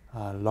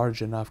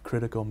large enough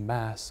critical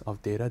mass of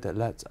data that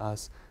lets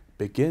us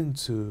begin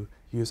to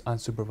use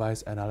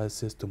unsupervised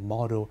analysis to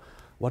model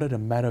what are the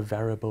meta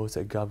variables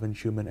that govern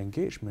human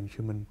engagement,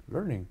 human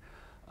learning.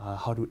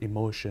 How do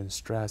emotions,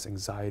 stress,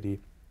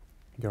 anxiety,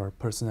 your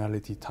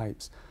personality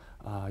types,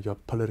 your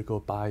political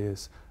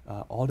bias,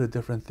 all the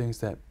different things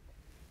that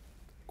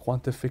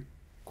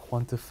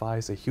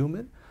quantifies a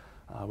human,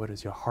 whether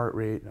it's your heart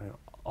rate,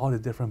 all the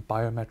different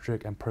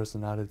biometric and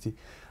personality,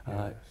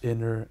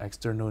 inner,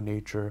 external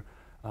nature,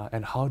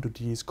 and how do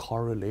these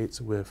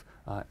correlate with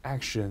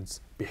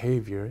actions,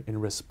 behavior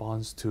in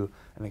response to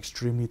an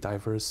extremely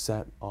diverse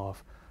set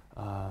of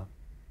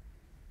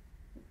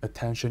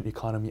attention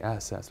economy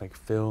assets like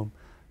film,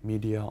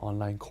 media,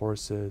 online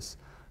courses,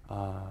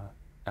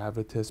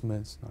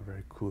 advertisements, not a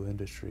very cool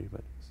industry,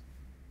 but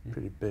it's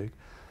pretty big.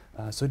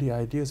 So the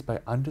idea is by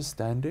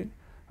understanding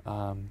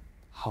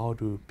how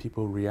do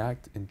people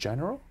react in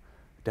general,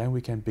 then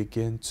we can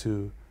begin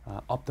to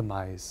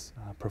optimize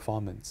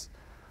performance.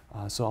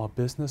 So our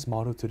business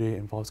model today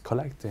involves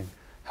collecting,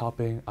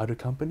 helping other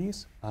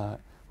companies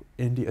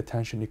in the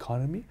attention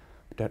economy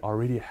that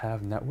already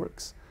have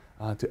networks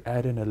to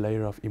add in a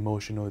layer of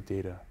emotional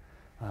data.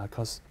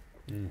 Because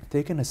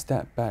taking a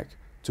step back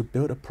to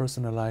build a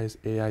personalized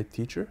AI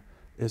teacher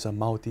is a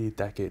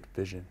multi-decade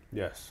vision.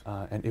 Yes.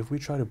 And if we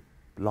try to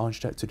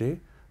launch that today,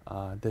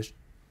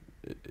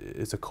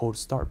 it's a cold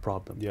start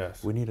problem.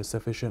 Yes. We need a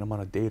sufficient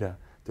amount of data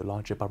to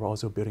launch it, but we're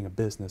also building a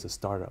business, a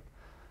startup,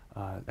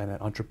 and an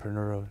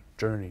entrepreneurial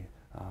journey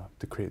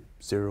to create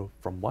zero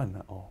from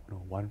one, or no,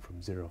 one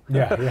from zero.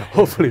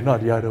 Hopefully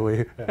not the other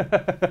way.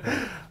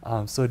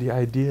 So the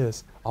idea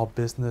is our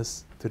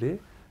business today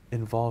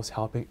involves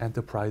helping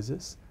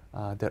enterprises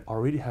that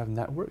already have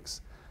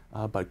networks,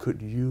 but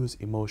could use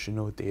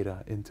emotional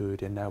data into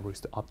their networks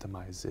to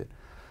optimize it.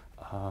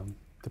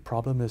 The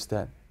problem is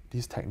that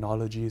these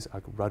technologies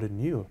are rather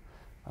new,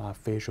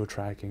 facial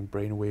tracking,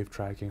 brainwave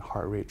tracking,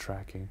 heart rate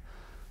tracking.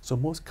 So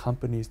most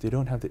companies, they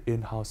don't have the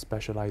in-house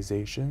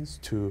specializations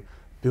to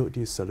build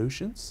these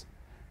solutions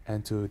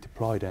and to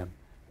deploy them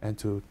and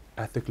to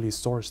ethically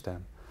source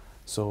them.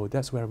 So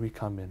that's where we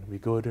come in. We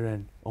go there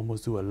and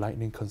almost do a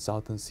lightning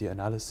consultancy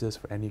analysis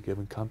for any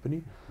given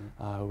company,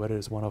 whether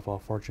it's one of our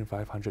Fortune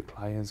 500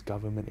 clients,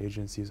 government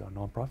agencies, or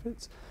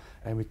nonprofits,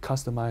 and we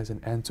customize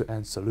an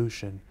end-to-end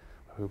solution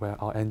where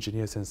our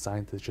engineers and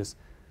scientists just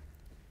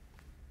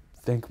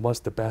think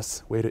what's the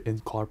best way to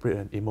incorporate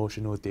an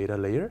emotional data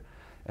layer,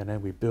 and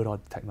then we build our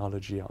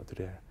technology out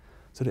there.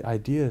 So the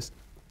idea is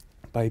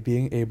by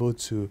being able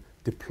to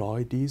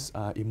deploy these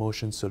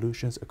emotion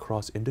solutions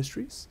across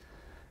industries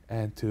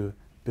and to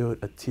build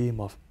a team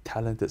of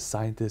talented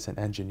scientists and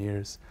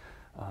engineers.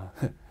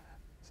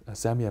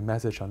 Send me a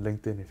message on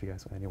LinkedIn if you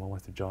guys, anyone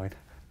wants to join.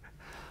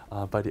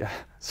 But yeah,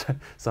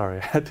 sorry,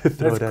 I had to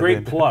throw that in. That's a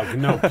great plug.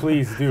 No,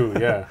 please do,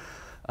 yeah.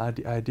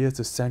 The idea is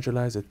to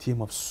centralize a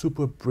team of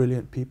super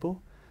brilliant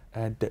people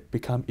and that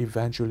become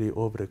eventually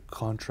over the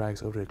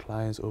contracts, over the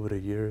clients, over the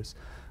years,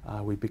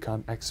 we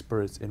become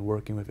experts in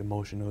working with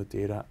emotional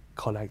data,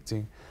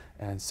 collecting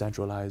and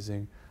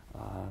centralizing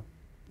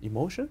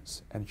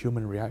emotions and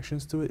human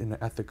reactions to it in an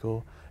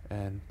ethical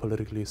and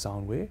politically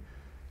sound way.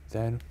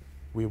 Then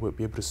we would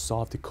be able to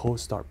solve the cold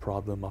start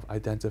problem of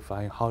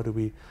identifying how do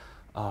we,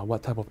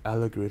 what type of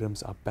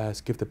algorithms are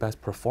best, give the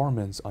best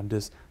performance on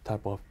this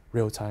type of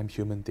real-time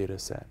human data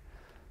set.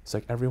 It's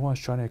like everyone's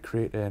trying to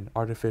create an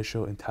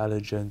artificial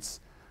intelligence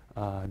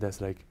that's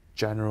like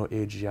general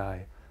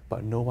AGI,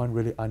 but no one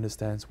really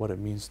understands what it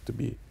means to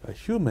be a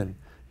human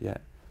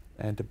yet.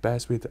 And the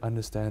best way to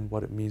understand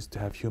what it means to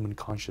have human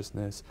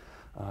consciousness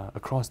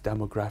across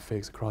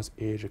demographics, across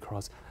age,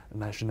 across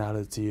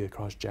nationality,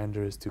 across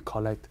genders, to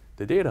collect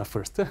the data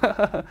first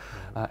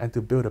and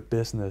to build a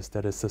business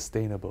that is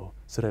sustainable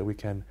so that we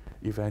can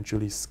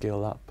eventually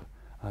scale up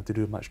to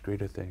do much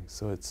greater things.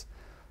 So it's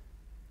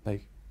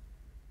like,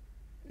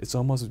 it's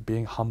almost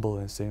being humble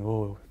and saying,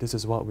 oh, this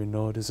is what we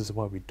know, this is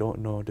what we don't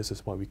know, this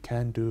is what we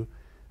can do,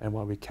 and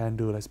what we can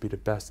do, let's be the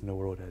best in the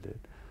world at it.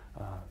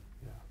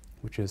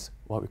 Which is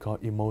what we call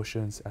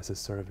emotions as a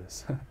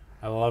service.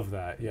 I love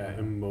that. Yeah, Yeah.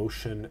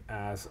 emotion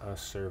as a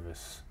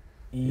service.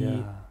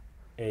 Yeah.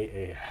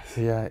 EAAS.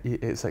 Yeah,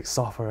 it's like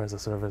software as a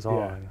service. Oh,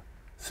 Yeah.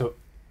 So,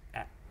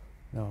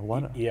 no,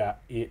 one. yes.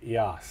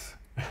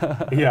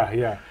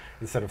 yeah.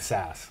 Instead of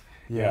SaaS.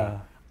 Yeah.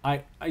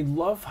 I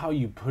love how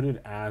you put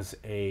it as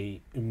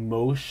a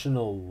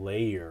emotional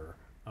layer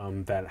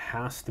that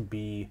has to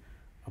be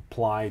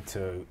applied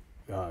to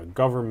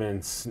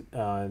governments,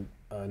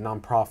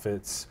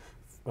 nonprofits,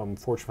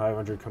 Fortune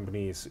 500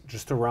 companies,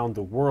 just around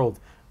the world,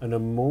 an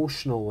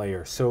emotional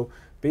layer. So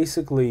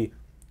basically,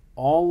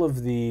 all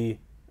of the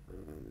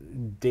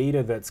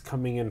data that's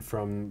coming in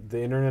from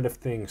the Internet of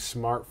Things,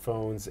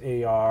 smartphones,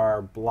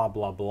 AR, blah,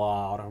 blah,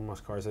 blah,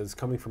 autonomous cars, it's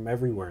coming from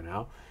everywhere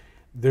now.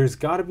 There's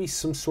got to be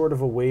some sort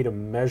of a way to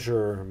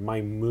measure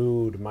my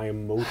mood, my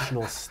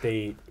emotional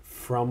state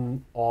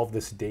from all of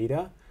this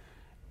data,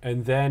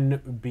 and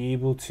then be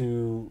able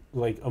to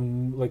like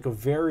a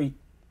very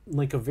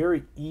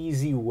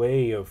easy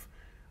way of,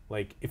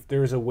 like, if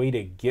there's a way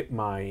to get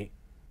my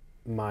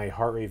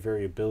heart rate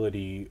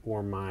variability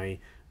or my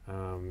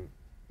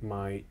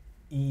my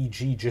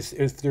EEG, just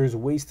if there's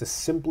ways to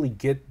simply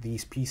get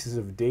these pieces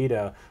of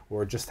data,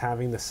 or just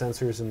having the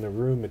sensors in the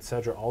room,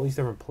 etc., all these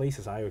different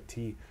places,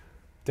 IoT,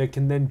 that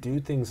can then do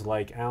things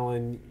like,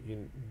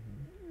 Alan,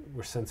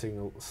 we're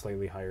sensing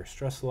slightly higher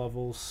stress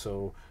levels,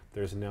 so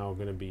there's now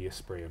going to be a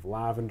spray of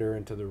lavender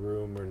into the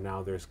room, or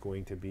now there's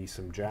going to be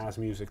some jazz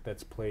music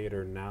that's played,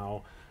 or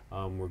now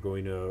we're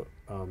going to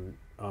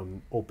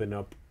open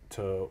up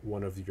to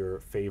one of your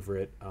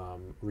favorite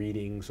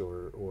readings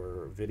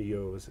or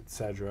videos,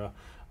 etc.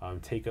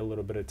 Take a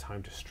little bit of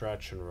time to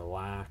stretch and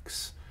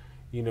relax.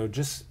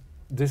 Just,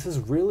 this is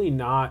really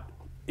not,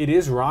 it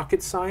is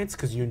rocket science,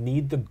 because you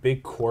need the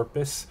big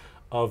corpus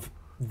of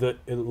the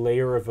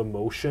layer of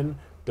emotion,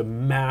 the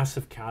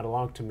massive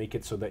catalog, to make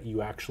it so that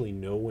you actually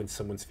know when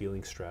someone's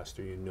feeling stressed,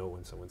 or you know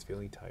when someone's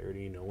feeling tired, or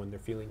you know when they're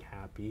feeling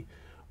happy,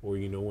 or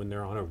you know when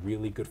they're on a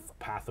really good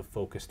path of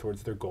focus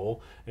towards their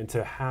goal. And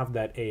to have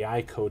that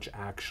AI coach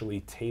actually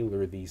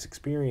tailor these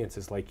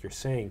experiences, like you're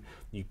saying,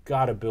 you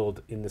got to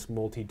build in this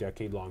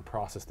multi-decade long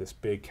process this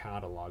big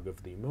catalog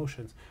of the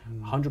emotions,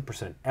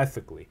 100%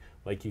 ethically,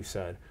 like you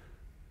said.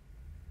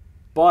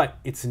 But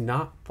it's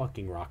not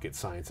fucking rocket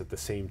science at the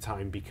same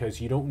time, because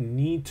you don't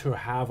need to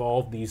have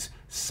all these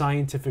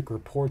scientific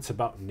reports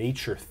about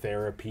nature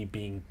therapy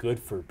being good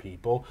for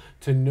people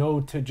to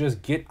know to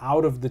just get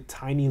out of the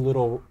tiny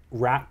little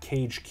rat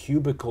cage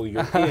cubicle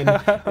you're in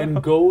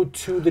and go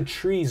to the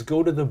trees,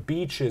 go to the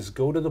beaches,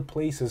 go to the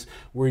places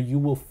where you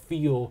will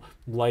feel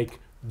like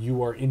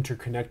you are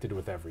interconnected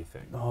with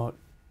everything.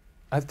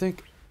 I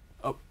think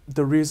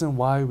the reason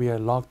why we are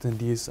locked in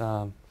these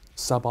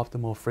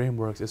suboptimal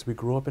frameworks is we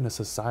grew up in a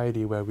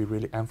society where we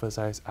really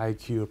emphasize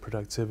IQ,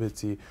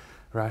 productivity,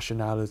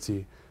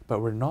 rationality,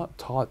 but we're not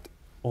taught,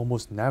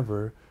 almost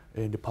never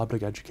in the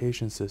public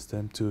education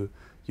system, to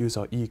use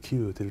our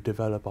EQ, to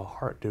develop our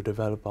heart, to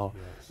develop our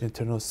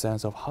internal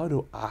sense of how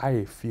do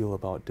I feel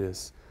about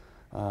this.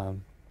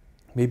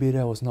 Maybe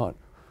that was not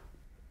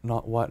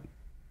what,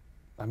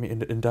 I mean, in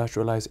the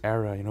industrialized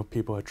era,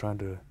 people are trying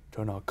to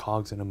turn out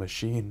cogs in a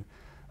machine.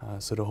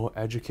 So the whole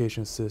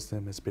education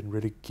system has been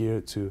really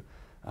geared to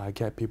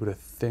get people to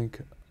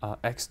think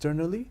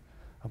externally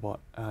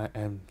about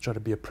and try to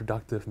be a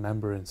productive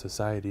member in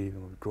society,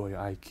 grow your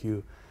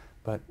IQ,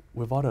 but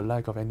without a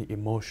lack of any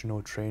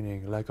emotional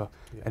training, lack of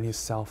any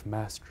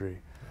self-mastery.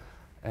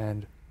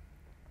 And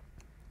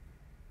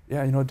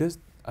this,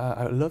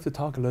 I'd love to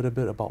talk a little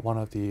bit about one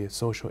of the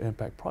social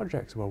impact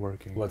projects we're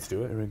working. Let's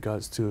do it. In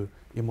regards to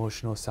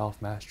emotional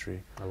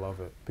self-mastery. I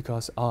love it.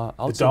 Because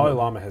the Dalai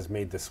Lama has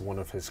made this one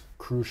of his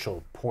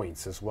crucial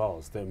points as well,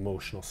 as the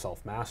emotional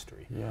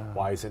self-mastery. Yeah.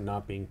 Why is it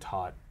not being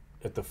taught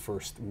at the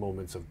first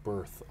moments of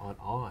birth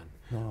on?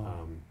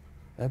 No.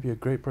 That'd be a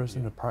great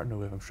person to partner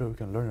with. I'm sure we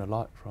can learn a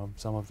lot from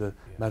some of the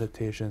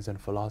meditations and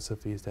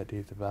philosophies that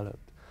they've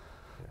developed.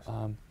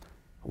 Yes.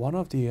 One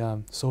of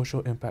the social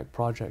impact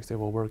projects that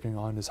we're working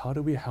on is how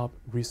do we help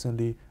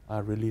recently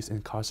released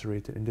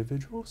incarcerated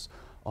individuals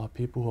or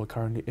people who are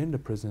currently in the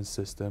prison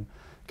system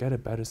get a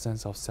better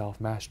sense of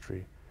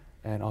self-mastery.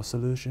 And our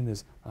solution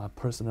is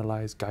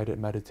personalized guided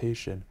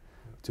meditation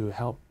to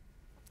help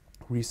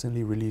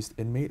recently released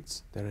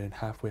inmates that are in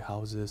halfway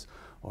houses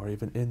or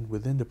even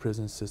within the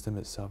prison system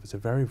itself. It's a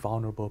very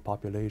vulnerable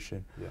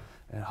population. Yeah.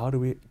 And how do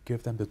we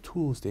give them the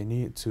tools they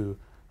need to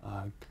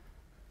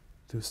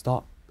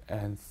stop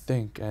and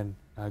think and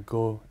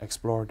go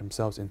explore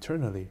themselves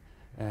internally,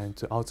 and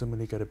to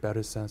ultimately get a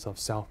better sense of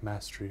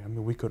self-mastery. I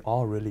mean, we could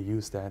all really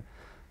use that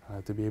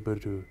to be able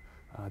to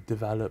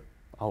develop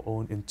our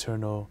own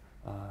internal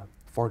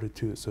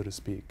fortitude, so to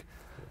speak.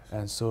 Yes.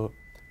 And so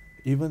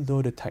even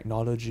though the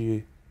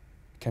technology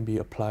can be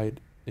applied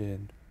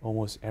in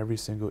almost every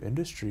single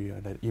industry,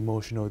 that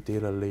emotional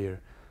data layer,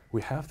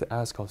 we have to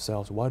ask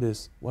ourselves, what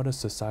does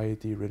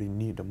society really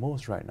need the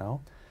most right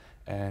now?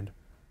 And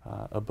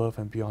above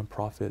and beyond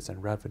profits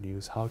and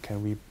revenues, how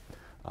can we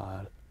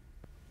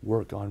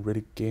work on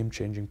really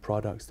game-changing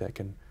products that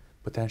can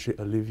potentially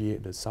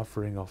alleviate the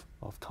suffering of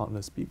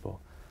countless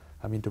people?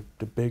 I mean,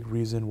 the big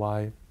reason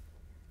why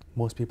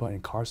most people are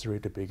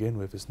incarcerated to begin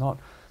with is not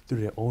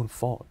through their own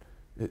fault.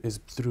 It is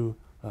through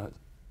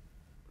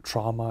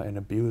trauma and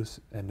abuse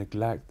and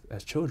neglect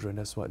as children.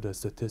 That's what the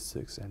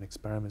statistics and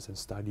experiments and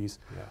studies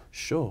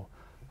show.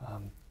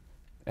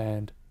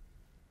 And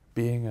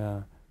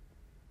being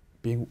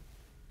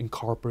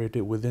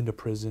incorporated within the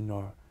prison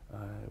or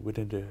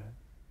within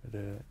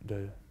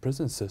the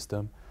prison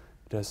system,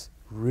 there's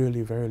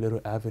really very little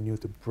avenue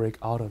to break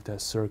out of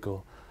that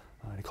circle.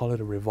 They call it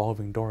a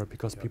revolving door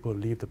because people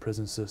leave the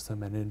prison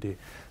system and then they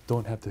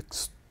don't have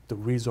the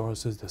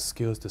resources, the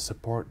skills, the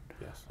support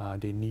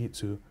they need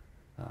to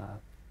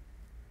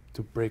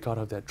break out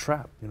of that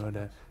trap,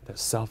 that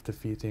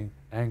self-defeating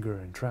anger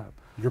and trap.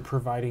 You're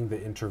providing the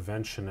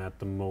intervention at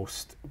the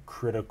most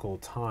critical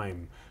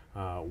time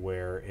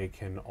where it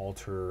can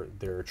alter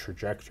their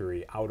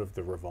trajectory out of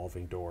the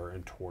revolving door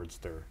and towards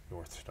their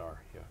North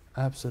Star. Yeah.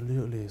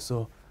 Absolutely.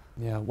 So,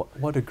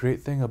 what a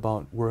great thing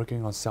about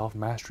working on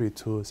self-mastery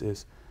tools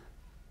is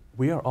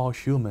we are all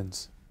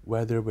humans,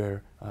 whether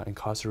we're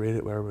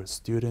incarcerated, whether we're a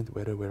student,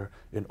 whether we're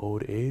in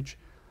old age.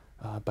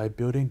 By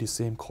building the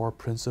same core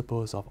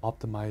principles of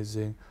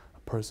optimizing a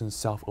person's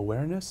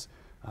self-awareness,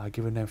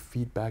 giving them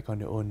feedback on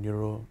their own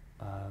neural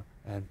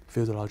and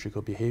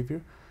physiological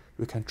behavior,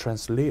 we can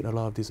translate a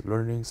lot of these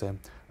learnings and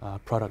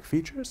product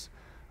features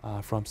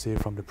from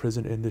the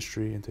prison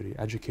industry into the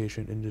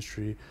education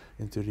industry,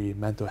 into the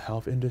mental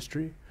health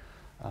industry.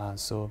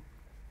 So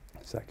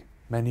it's like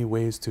many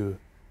ways to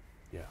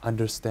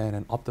understand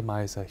and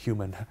optimize a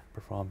human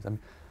performance.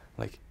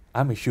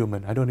 I'm a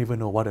human. I don't even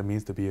know what it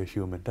means to be a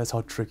human. That's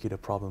how tricky the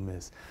problem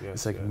is.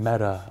 It's like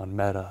meta on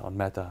meta on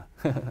meta.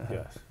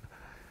 Yes.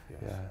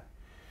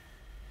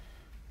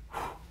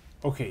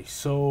 Okay,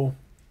 so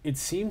it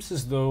seems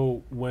as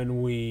though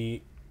when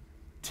we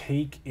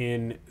take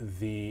in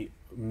the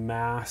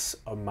mass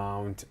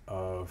amount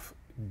of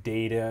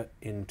data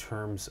in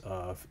terms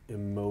of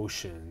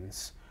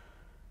emotions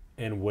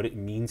and what it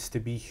means to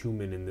be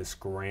human in this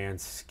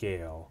grand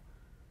scale,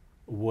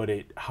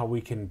 how we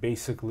can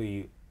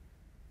basically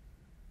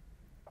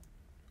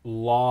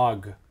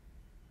log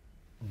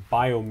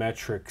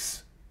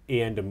biometrics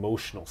and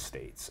emotional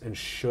states and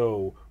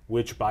show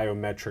which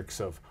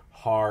biometrics of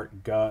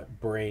heart,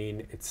 gut,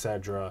 brain,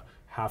 etc.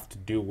 have to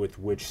do with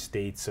which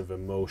states of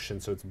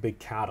emotion. So it's a big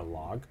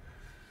catalog.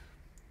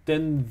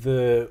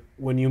 Then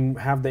when you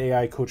have the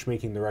AI coach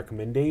making the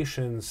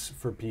recommendations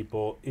for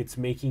people, it's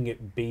making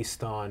it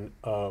based on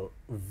a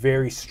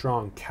very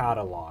strong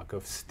catalog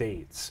of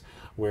states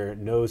where it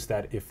knows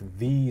that if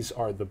these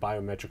are the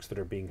biometrics that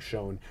are being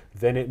shown,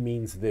 then it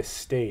means this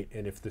state.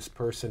 And if this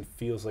person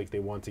feels like they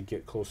want to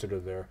get closer to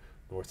their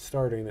North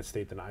Star during that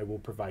state, then I will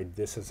provide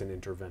this as an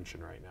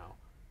intervention right now.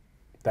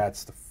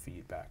 That's the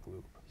feedback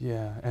loop.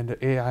 Yeah, and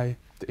the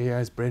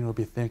AI's brain will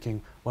be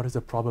thinking, what is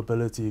the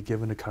probability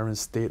given the current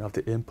state of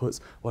the inputs?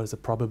 What is the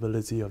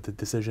probability of the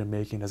decision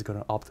making that's going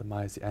to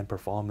optimize the end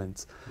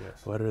performance?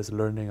 Yes. Whether it's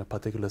learning a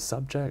particular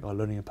subject or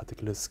learning a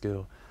particular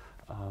skill.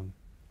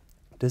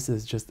 This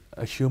is just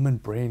a human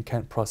brain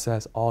can't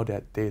process all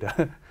that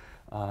data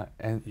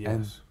and do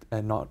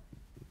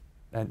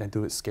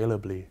it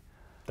scalably.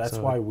 That's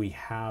why we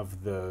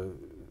have the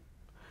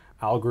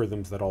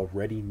algorithms that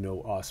already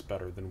know us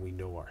better than we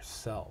know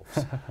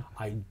ourselves.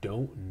 I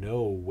don't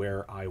know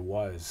where I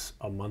was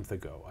a month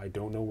ago. I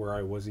don't know where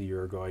I was a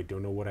year ago. I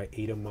don't know what I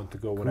ate a month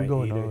ago.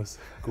 Google knows.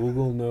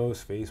 Google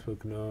knows,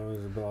 Facebook knows,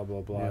 blah,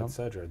 blah, blah,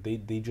 etc. They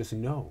just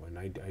know, and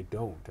I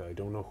don't. I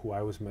don't know who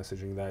I was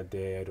messaging that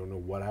day. I don't know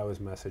what I was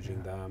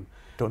messaging them.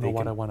 Don't know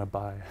what I want to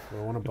buy.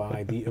 What I want to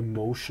buy. The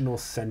emotional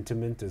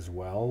sentiment as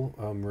well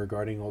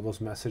regarding all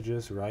those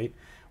messages, right?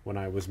 When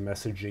I was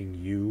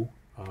messaging you,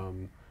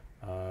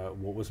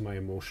 what was my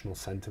emotional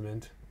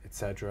sentiment,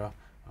 etc.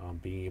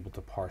 Being able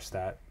to parse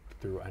that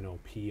through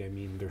NLP. I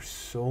mean, there's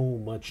so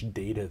much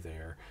data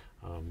there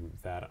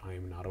that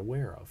I'm not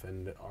aware of,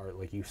 and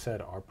like you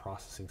said, our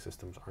processing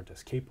systems aren't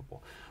as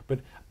capable. But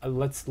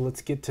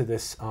let's get to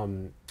this.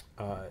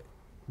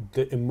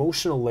 The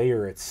emotional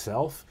layer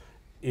itself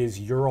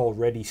is you're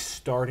already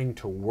starting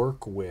to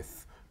work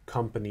with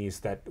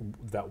companies that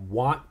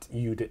want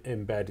you to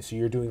embed. So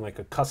you're doing like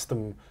a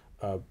custom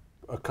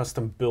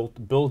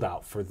build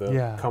out for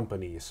the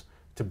companies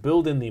to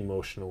build in the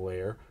emotional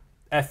layer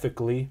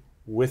ethically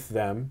with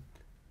them,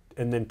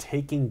 and then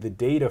taking the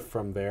data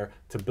from there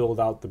to build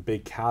out the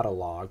big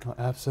catalog. Oh,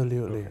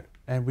 absolutely. Okay.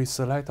 And we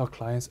select our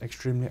clients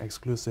extremely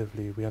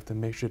exclusively. We have to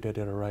make sure that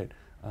they're the right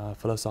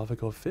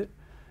philosophical fit,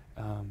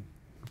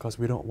 because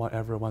we don't want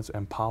everyone to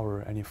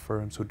empower any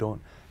firms who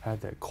don't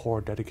have that core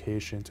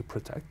dedication to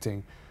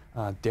protecting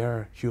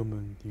their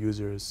human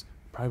users'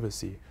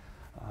 privacy.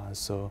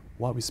 So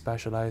what we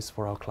specialize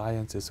for our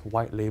clients is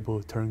white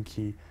label,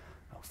 turnkey,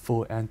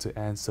 full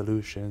end-to-end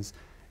solutions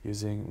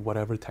using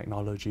whatever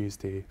technologies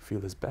they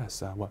feel is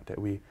best. What that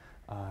we,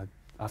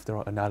 after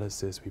our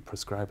analysis, we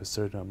prescribe a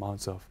certain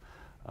amounts of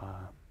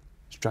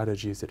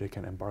strategies that they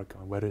can embark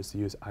on, whether it's to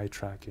use eye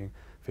tracking,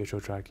 facial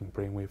tracking,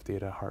 brainwave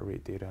data, heart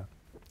rate data.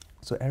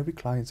 So every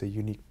client's a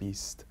unique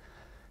beast,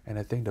 and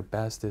I think the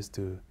best is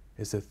to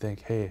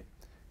think, hey,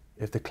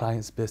 if the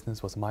client's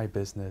business was my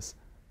business,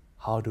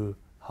 how do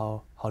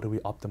we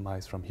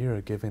optimize from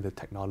here, given the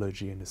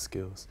technology and the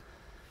skills?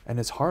 And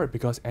it's hard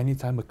because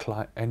anytime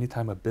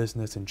a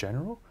business in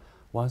general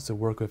wants to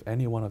work with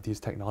any one of these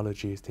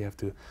technologies, they have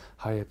to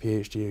hire a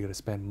PhD, they're going to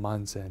spend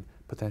months and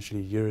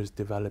potentially years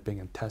developing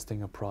and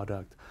testing a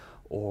product,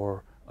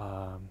 or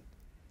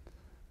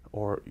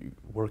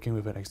working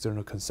with an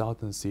external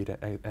consultancy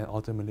that and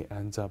ultimately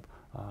ends up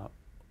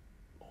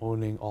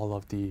owning all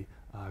of the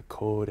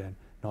code and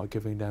not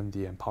giving them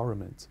the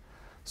empowerment.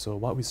 So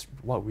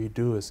what we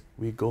do is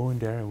we go in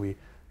there and we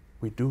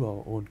do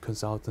our own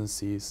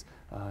consultancies,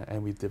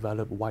 and we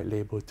develop white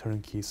label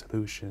turnkey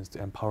solutions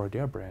to empower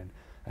their brand,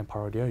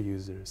 empower their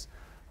users.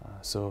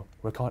 So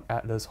we're called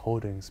Atlas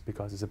Holdings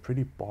because it's a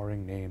pretty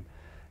boring name,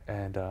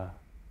 and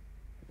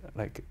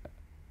like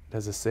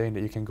there's a saying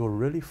that you can go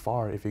really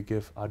far if you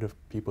give other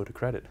people the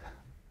credit.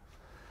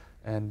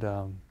 And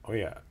oh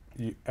yeah,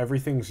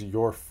 everything's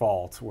your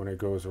fault when it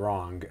goes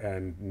wrong,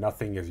 and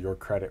nothing is your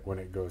credit when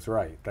it goes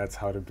right. That's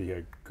how to be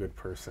a good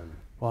person.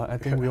 Well, I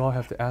think we all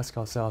have to ask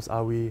ourselves: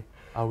 Are we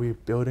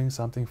building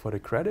something for the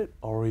credit,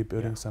 or are we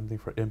building something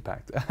for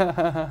impact?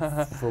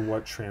 For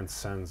what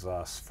transcends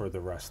us for the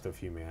rest of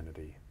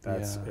humanity.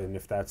 And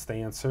if that's the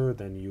answer,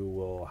 then you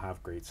will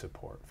have great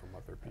support from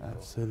other people.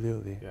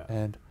 Absolutely. Yeah.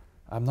 And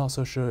I'm not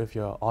so sure if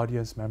your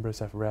audience members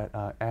have read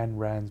Ayn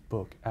Rand's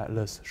book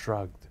Atlas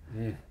Shrugged,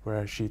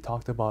 where she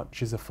talked about,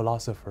 she's a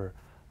philosopher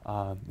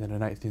in the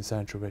 19th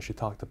century, where she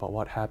talked about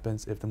what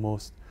happens if the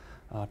most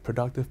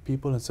productive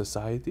people in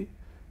society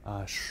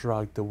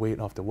shrug the weight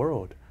of the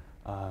world.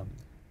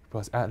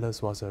 Because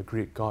Atlas was a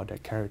Greek god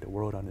that carried the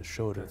world on his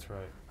shoulder. That's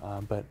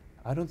right. But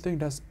I don't think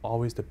that's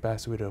always the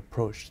best way to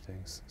approach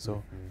things.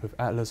 So with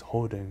Atlas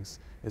Holdings,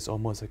 it's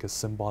almost like a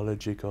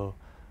symbological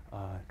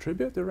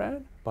tribute to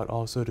Rand, but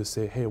also to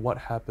say, hey, what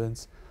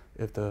happens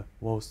if the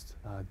most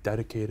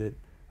dedicated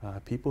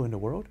people in the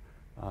world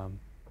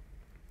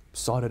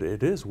saw that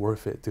it is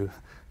worth it to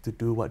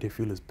do what they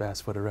feel is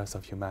best for the rest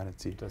of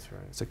humanity. That's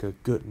right. It's like a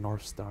good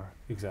North Star.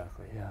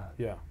 Exactly. Yeah.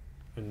 Yeah.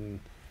 And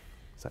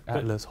it's like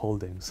Atlas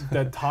Holdings.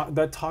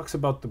 that talks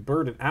about the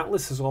burden.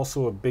 Atlas is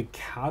also a big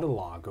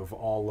catalog of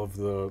all of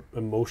the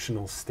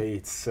emotional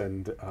states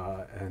and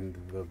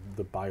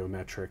the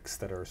biometrics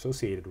that are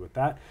associated with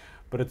that.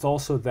 But it's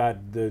also that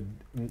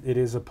it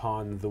is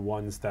upon the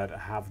ones that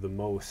have the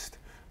most,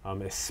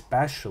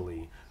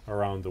 especially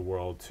around the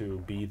world, to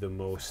be the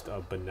most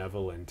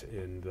benevolent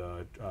in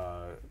the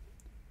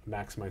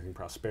maximizing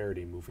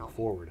prosperity moving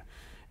forward.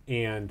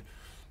 And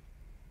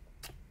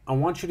I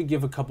want you to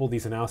give a couple of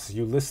these analyses.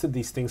 You listed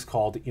these things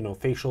called,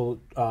 facial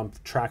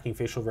tracking,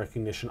 facial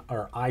recognition,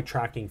 or eye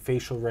tracking,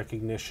 facial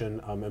recognition,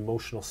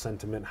 emotional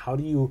sentiment. How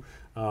do you,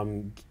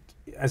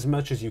 as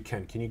much as you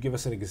can you give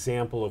us an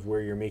example of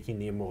where you're making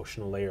the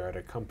emotional layer at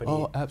a company?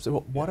 Oh,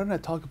 absolutely. Why don't I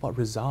talk about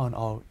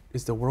Resound?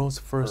 It's the world's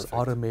first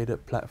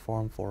automated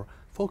platform for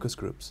focus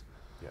groups.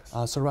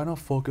 Yes. So right now,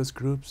 focus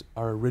groups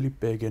are a really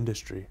big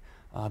industry.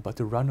 But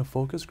to run a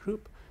focus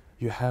group,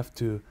 you have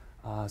to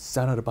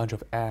send out a bunch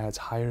of ads,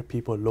 hire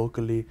people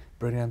locally,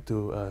 bring them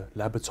to a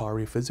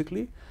laboratory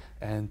physically,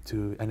 and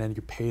then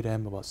you pay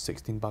them about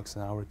 $16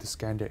 an hour to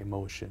scan their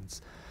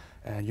emotions.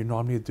 And you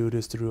normally do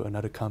this through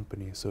another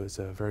company, so it's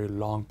a very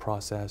long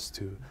process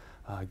to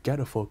get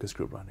a focus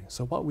group running.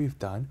 So what we've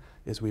done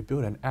is we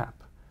built an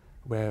app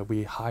where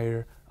we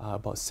hire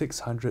about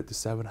 600 to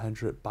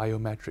 700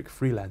 biometric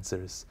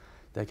freelancers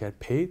that get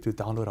paid to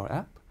download our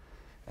app,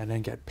 and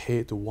then get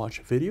paid to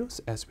watch videos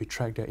as we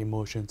track their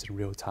emotions in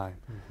real time.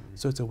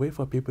 So it's a way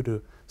for people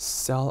to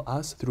sell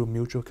us through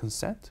mutual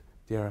consent,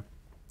 their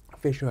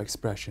facial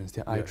expressions,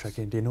 their eye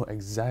tracking. They know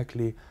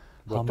exactly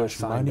how much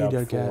money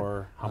they're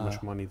getting, how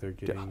much money they're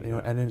getting.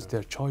 And then it's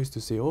their choice to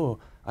say, oh,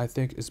 I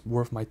think it's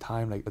worth my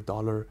time, like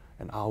 $1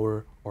 an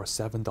hour or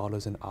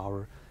 $7 an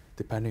hour,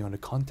 depending on the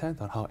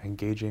content, on how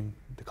engaging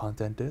the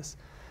content is.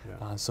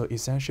 So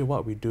essentially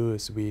what we do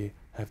is we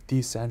have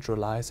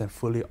decentralized and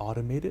fully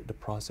automated the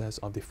process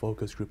of the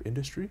focus group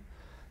industry,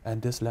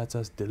 and this lets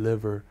us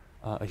deliver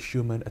a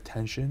human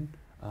attention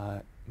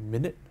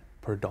minute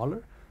per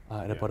dollar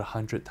at about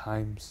 100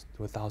 times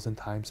to 1,000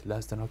 times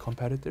less than our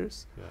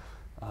competitors.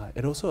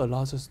 It also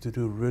allows us to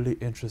do really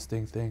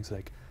interesting things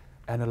like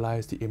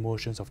analyze the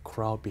emotions of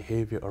crowd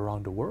behavior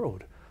around the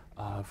world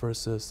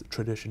versus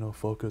traditional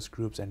focus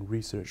groups and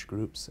research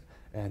groups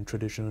and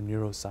traditional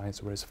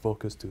neuroscience, where it's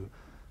focused to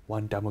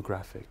one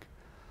demographic.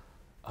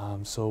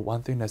 So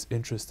one thing that's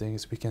interesting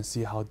is we can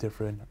see how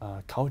different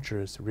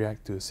cultures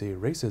react to, say,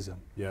 racism.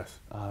 Yes.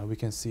 We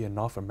can see in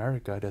North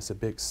America there's a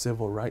big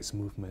civil rights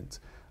movement,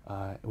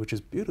 which is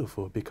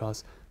beautiful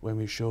because when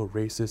we show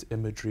racist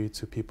imagery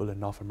to people in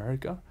North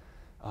America,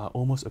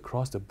 almost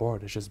across the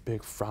board, it's just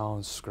big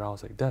frowns,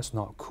 scowls, like that's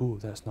not cool,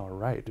 that's not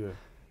right. Yeah.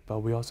 But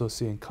we also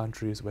see in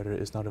countries where there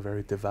is not a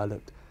very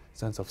developed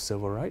sense of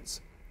civil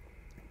rights,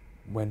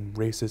 when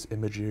racist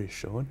imagery is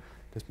shown,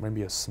 there's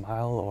maybe a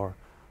smile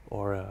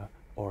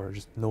or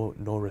just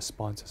no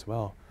response as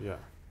well. Yeah.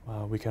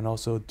 We can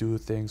also do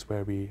things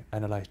where we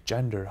analyze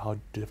gender, how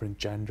different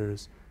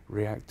genders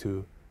react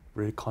to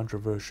really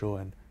controversial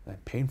and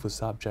painful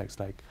subjects.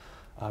 Like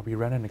we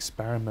ran an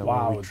experiment where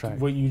Wow, we tried.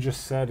 what you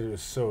just said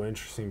is so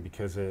interesting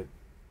because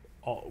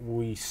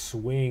we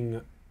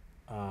swing,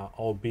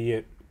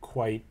 albeit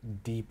quite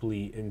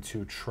deeply,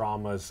 into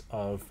traumas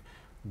of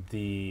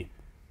the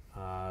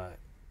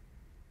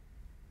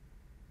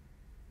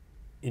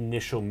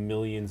initial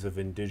millions of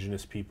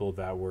indigenous people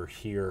that were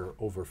here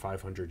over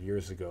 500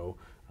 years ago,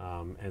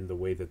 and the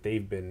way that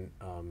they've been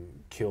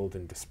killed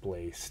and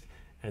displaced.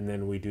 And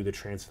then we do the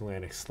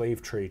transatlantic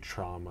slave trade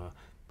trauma.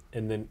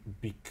 And then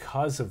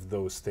because of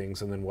those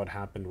things, and then what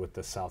happened with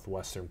the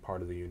southwestern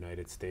part of the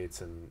United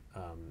States and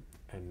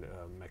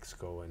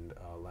Mexico and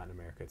Latin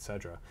America,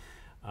 etc.,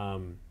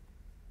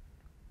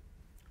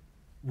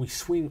 we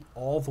swing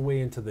all the way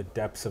into the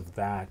depths of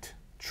that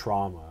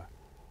trauma.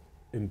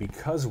 And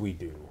because we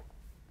do,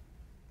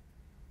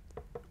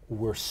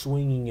 we're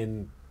swinging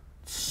in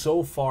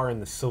so far in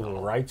the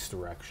civil rights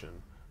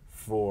direction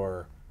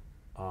for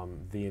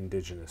the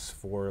indigenous,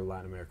 for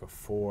Latin America,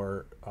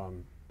 for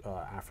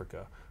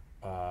Africa,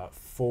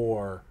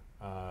 for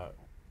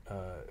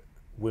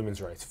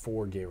women's rights,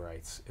 for gay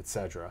rights,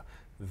 etc.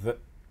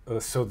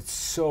 So it's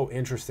so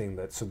interesting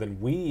that then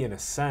we, in a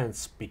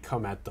sense,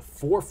 become at the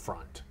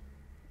forefront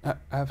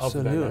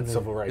Absolutely. of that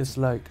civil rights. It's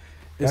like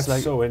That's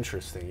like so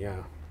interesting,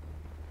 yeah.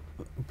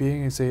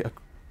 being, say,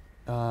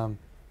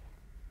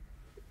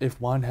 if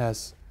one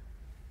has,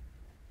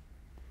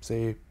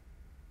 say,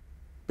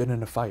 been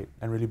in a fight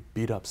and really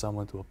beat up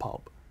someone to a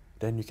pulp,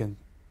 then you can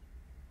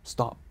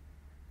stop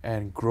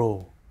and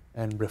grow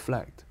and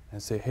reflect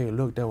and say, hey,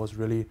 look, that was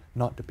really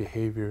not the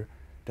behavior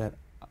that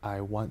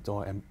I want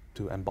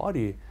to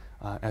embody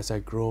as I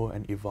grow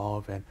and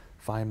evolve and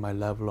find my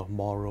level of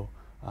moral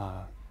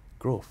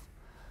growth,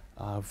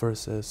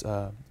 versus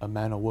a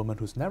man or woman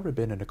who's never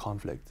been in a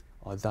conflict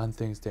or done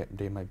things that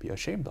they might be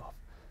ashamed of.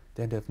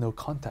 Then they have no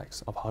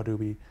context of how do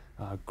we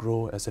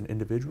grow as an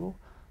individual.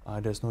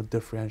 There's no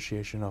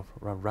differentiation of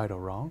right or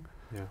wrong.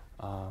 Yeah.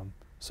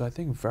 So I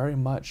think very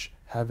much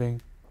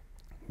having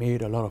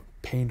made a lot of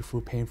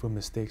painful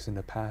mistakes in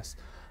the past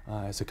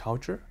as a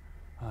culture,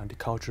 the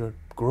culture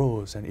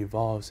grows and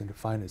evolves and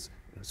finds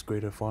its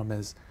greater form.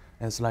 And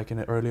it's like in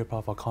the earlier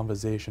part of our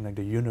conversation, like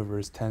the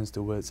universe tends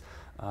towards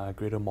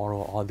greater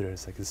moral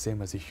orders, like the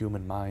same as the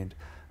human mind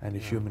and the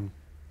human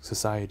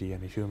society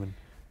and the human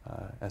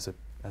as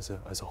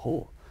a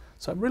whole.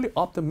 So I'm really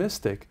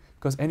optimistic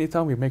because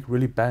anytime we make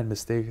really bad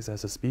mistakes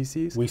as a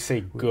species, We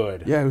say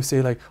good. yeah, we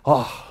say like,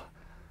 oh,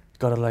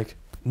 gotta like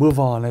move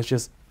on. Let's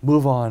just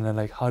move on. And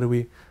like, how do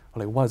we,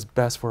 like, what's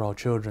best for our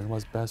children?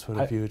 What's best for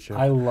the future?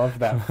 I love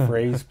that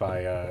phrase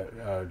by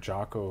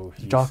Jocko.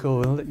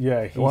 Jocko Willink?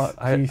 Yeah,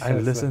 I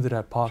says listen that. to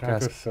that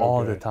podcast Jocko's so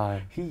all the good.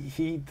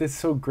 time. That's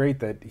so great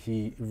that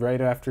he, right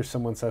after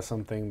someone says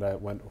something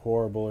that went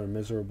horrible or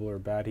miserable or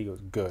bad, he goes,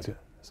 good,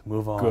 Let's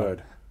move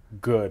on.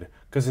 good.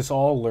 Because it's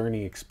all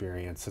learning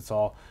experience. It's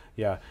all,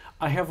 yeah.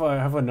 I have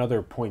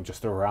another point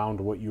just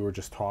around what you were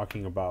just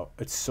talking about.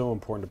 It's so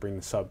important to bring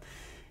this up.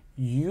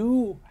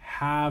 You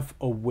have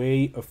a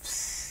way of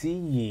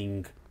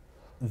seeing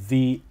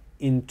the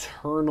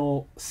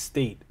internal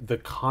state, the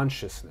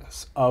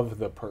consciousness of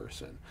the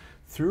person.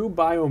 Through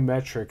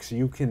biometrics,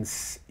 you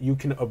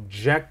can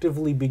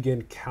objectively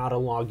begin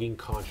cataloging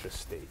conscious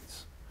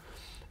states.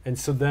 And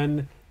so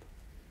then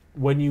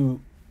when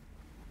you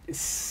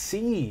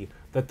see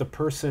that the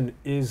person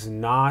is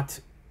not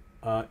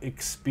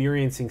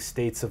experiencing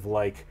states of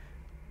like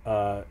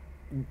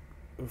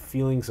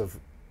feelings of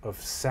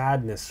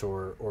sadness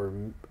or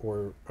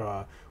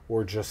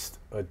just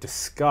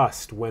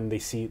disgust when they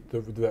see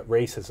that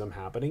racism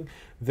happening,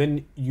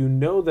 then you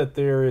know that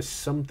there is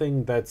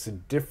something that's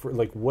different.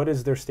 Like, what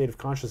is their state of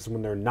consciousness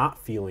when they're not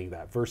feeling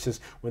that versus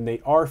when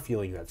they are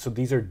feeling that? So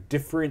these are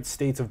different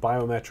states of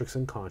biometrics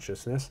and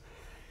consciousness.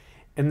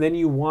 And then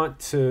you want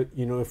to,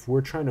 if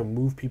we're trying to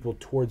move people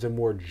towards a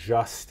more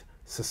just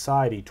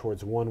society,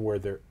 towards one where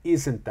there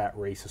isn't that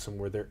racism,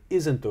 where there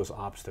isn't those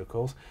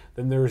obstacles,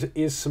 then there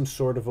is some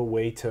sort of a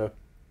way to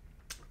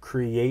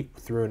create,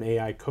 through an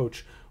AI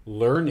coach,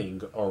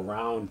 learning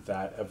around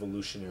that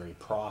evolutionary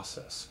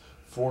process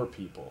for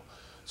people.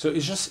 So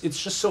it's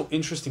just so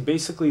interesting.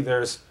 Basically,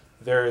 there's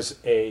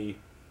a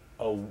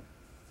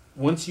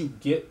once you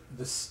get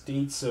the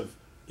states of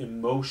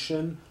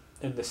emotion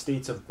and the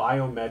states of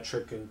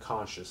biometric and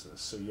consciousness.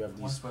 So you have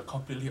these. Once we're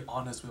completely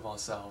honest with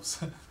ourselves.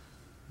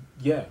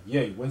 Yeah.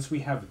 Once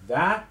we have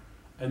that,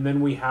 and then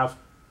we have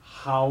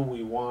how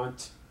we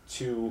want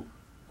to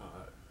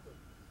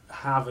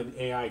have an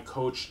AI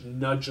coach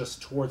nudge us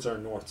towards our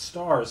North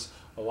Stars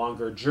along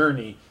our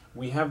journey,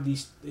 we have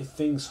these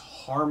things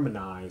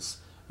harmonize.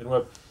 And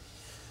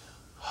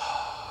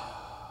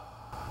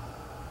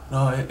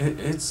No,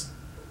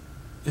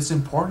 it's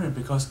important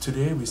because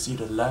today we see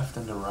the left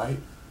and the right.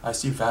 I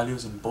see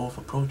values in both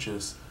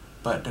approaches,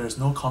 but there's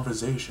no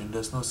conversation,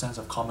 there's no sense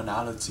of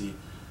commonality,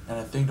 and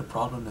I think the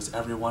problem is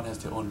everyone has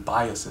their own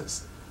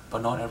biases,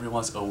 but not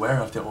everyone's aware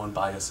of their own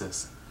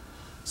biases.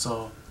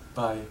 So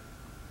the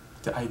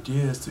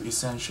idea is to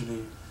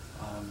essentially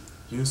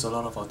use a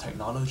lot of our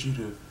technology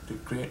to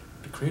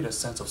create a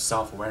sense of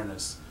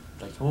self-awareness,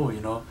 like,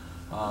 oh,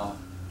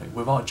 like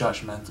without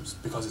judgment,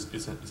 because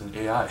it's an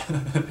AI.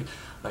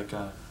 like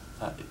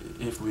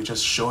if we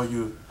just show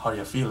you how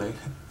you're feeling,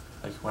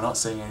 like we're not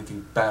saying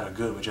anything bad or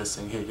good, we're just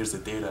saying, hey, here's the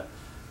data,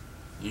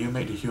 you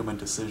make the human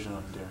decision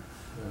on there.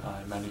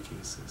 In many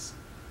cases,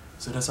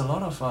 so there's a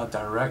lot of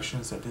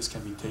directions that this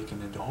can be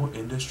taken in the whole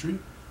industry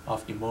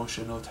of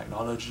emotional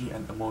technology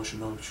and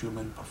emotional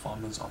human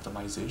performance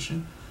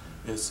optimization.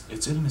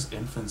 It's in its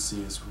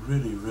infancy. It's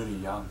really, really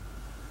young.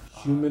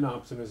 Human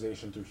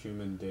optimization through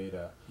human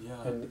data.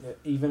 Yeah. And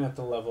even at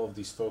the level of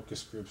these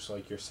focus groups,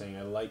 like you're saying,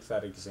 I like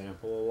that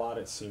example a lot.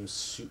 It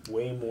seems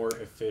way more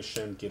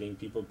efficient, getting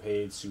people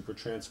paid, super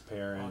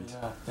transparent. Oh,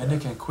 yeah. Then they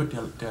can quit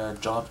their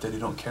job that they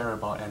don't care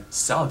about and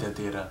sell their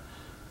data.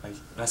 Like,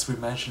 as we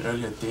mentioned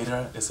earlier,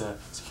 data is a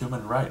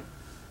human right.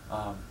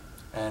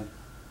 And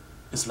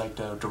it's like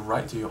the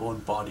right to your own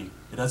body.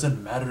 It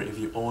doesn't matter if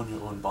you own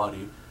your own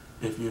body,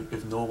 if you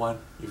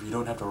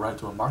don't have the right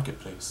to a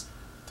marketplace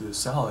to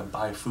sell and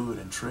buy food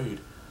and trade.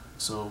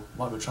 So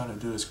what we're trying to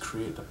do is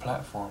create a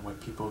platform where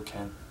people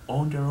can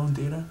own their own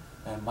data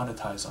and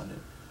monetize on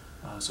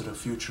it. So the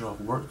future of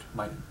work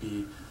might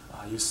be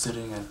you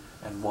sitting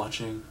and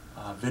watching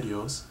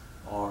videos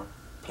or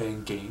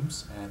playing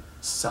games and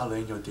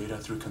selling your data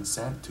through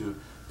consent to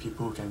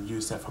people who can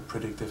use that for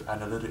predictive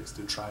analytics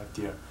to drive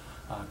their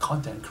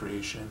content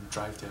creation,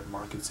 drive their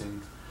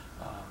marketing.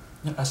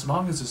 As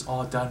long as it's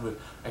all done with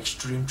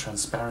extreme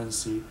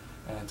transparency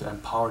and to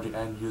empower the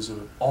end user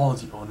with all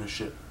the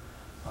ownership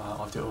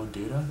of their own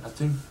data, I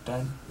think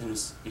then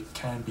it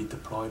can be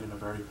deployed in a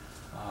very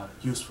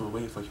useful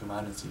way for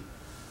humanity.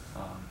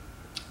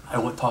 I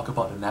would talk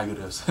about the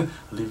negatives. I'll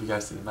leave you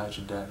guys to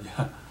imagine that.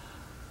 Yeah,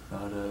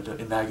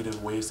 the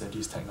negative ways that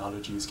these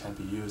technologies can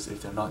be used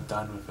if they're not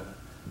done with an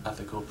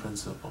ethical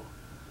principle.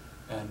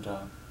 And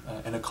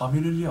in a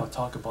community I'll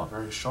talk about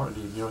very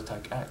shortly,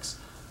 Neurotech X,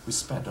 we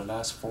spent the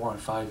last 4 and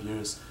 5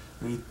 years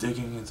really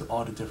digging into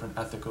all the different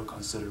ethical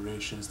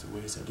considerations, the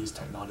ways that these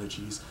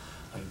technologies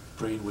like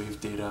brainwave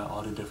data,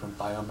 all the different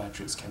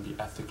biometrics can be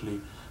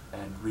ethically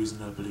and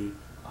reasonably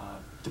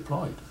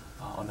deployed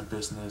on a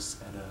business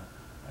and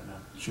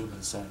a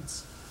human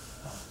sense.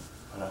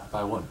 But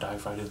I won't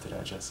dive right into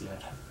that just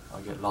yet.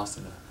 I'll get lost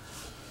in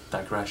a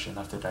digression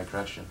after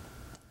digression.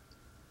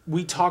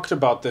 We talked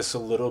about this a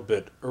little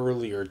bit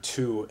earlier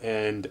too,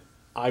 and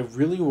I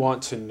really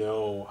want to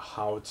know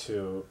how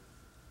to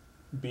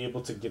be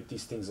able to get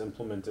these things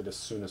implemented as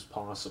soon as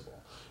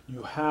possible.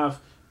 You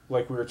have,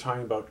 like we were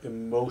talking about,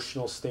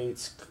 emotional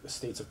states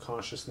of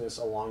consciousness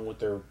along with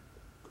their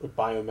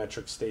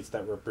biometric states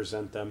that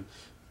represent them.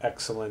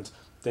 Excellent.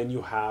 Then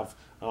you have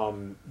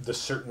the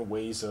certain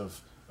ways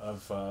of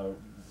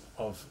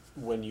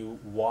when you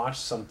watch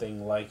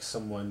something like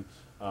someone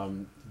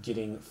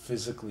getting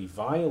physically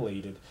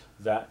violated,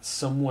 that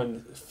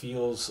someone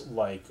feels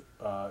like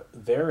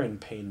they're in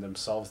pain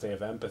themselves, they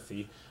have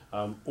empathy,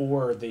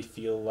 or they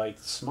feel like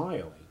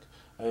smiling.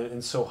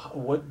 And so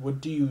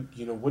what do you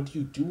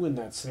do in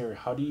that scenario?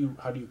 How do you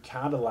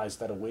catalyze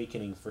that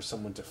awakening for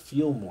someone to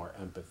feel more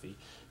empathy?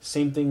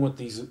 Same thing with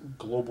these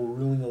global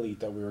ruling elite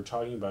that we were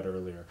talking about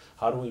earlier.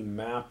 How do we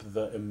map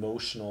the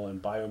emotional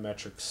and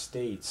biometric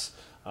states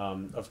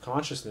of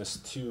consciousness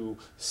to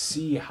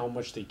see how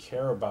much they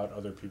care about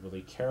other people,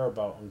 they care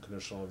about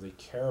unconditional love, they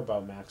care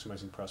about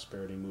maximizing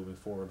prosperity moving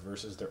forward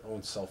versus their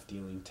own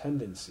self-dealing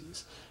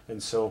tendencies?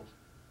 And so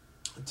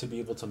to be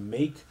able to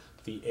make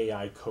the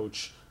AI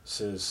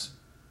coach's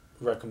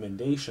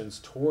recommendations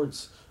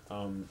towards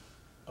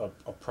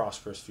a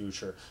prosperous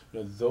future,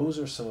 those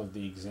are some of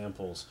the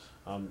examples.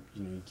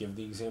 You give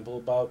the example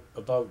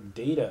about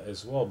data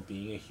as well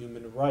being a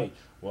human right.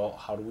 Well,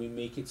 how do we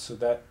make it so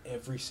that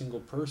every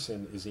single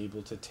person is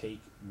able to take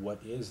what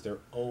is their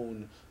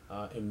own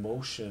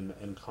emotion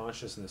and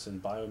consciousness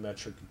and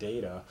biometric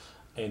data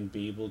and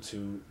be able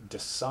to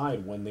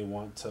decide when they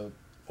want to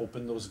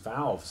open those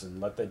valves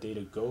and let that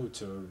data go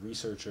to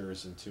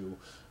researchers and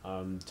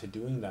to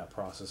doing that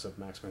process of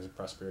maximizing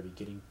prosperity,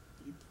 getting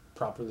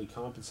properly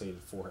compensated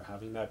for it,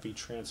 having that be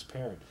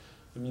transparent.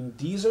 I mean,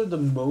 these are the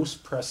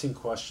most pressing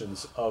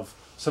questions of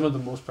some of the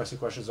most pressing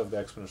questions of the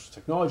exponential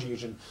technology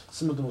age, and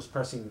some of the most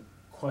pressing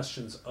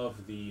questions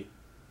of the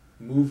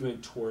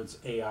movement towards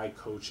AI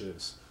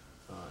coaches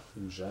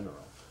in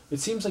general. It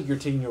seems like you're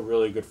taking a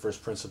really good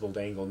first principled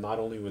angle, not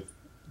only with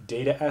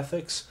data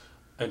ethics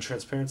and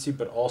transparency,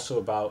 but also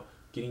about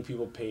getting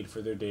people paid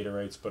for their data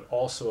rights, but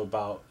also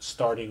about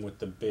starting with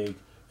the big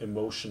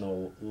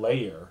emotional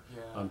layer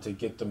to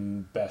get the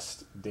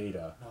best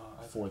data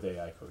for the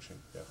AI coaching.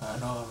 Yeah.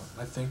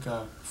 I think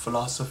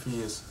philosophy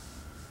is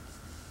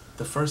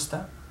the first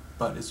step,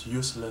 but it's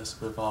useless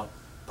without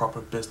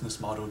proper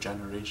business model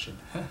generation.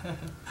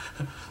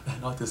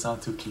 Not to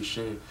sound too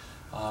cliche,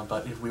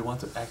 but if we want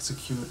to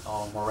execute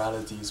our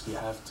moralities, we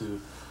have to,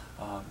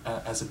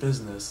 as a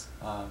business,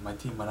 my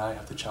team and I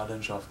have the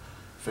challenge of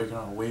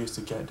figuring out ways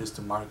to get this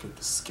to market,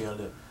 to scale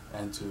it,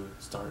 and to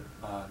start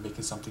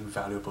making something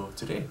valuable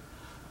today,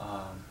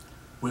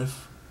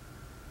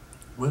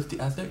 with the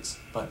ethics,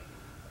 but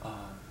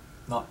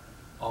not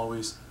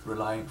always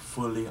relying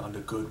fully on the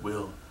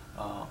goodwill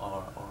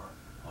or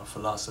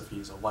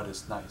philosophies or what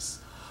is nice.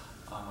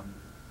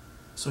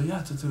 So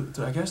yeah,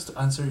 to I guess to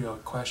answer your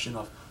question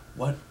of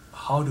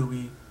how do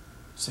we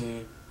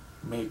say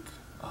make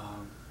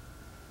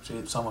say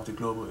some of the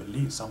global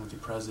elite, some of the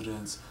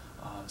presidents,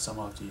 some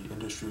of the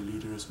industry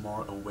leaders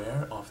more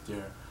aware of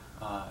their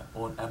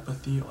own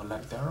empathy or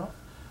lack thereof,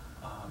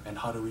 and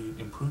how do we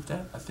improve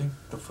that? I think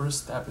the first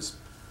step is,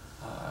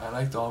 I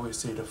like to always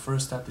say, the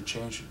first step to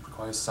change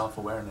requires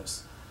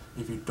self-awareness.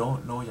 If you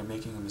don't know you're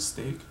making a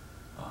mistake,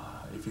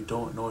 if you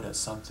don't know that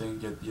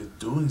you're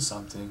doing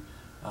something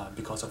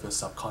because of your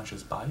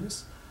subconscious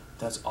bias,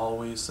 that's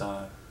always,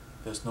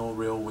 there's no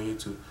real way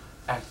to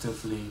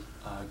actively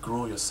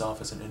grow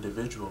yourself as an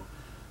individual.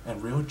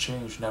 And real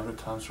change never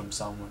comes from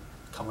someone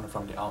coming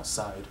from the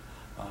outside.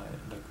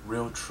 Like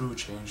real true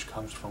change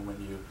comes from when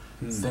you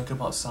think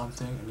about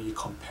something and you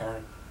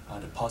compare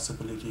the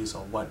possibilities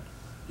of what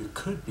you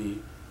could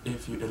be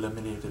if you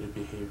eliminated a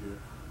behavior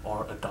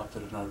or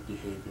adopted another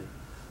behavior.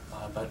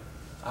 But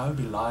I would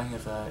be lying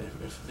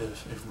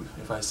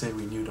if I say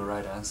we knew the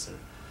right answer.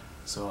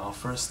 So our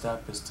first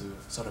step is to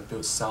sort of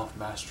build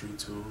self-mastery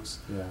tools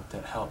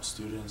that help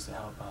students, that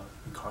help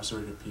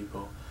incarcerated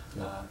people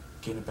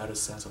gain a better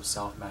sense of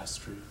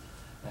self-mastery.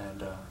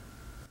 And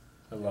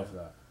I love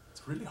that.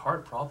 it's a really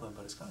hard problem,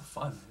 but it's kind of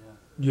fun.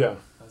 Yeah.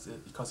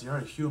 Because you're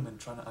a human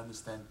trying to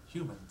understand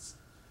humans.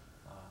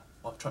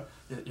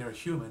 You're a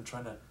human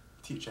trying to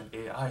teach an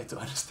AI to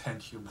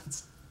understand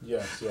humans.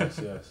 Yes.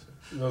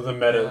 The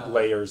meta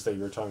layers that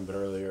you were talking about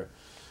earlier.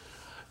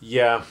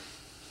 Yeah.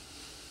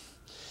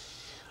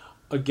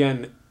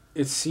 Again,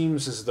 it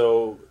seems as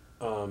though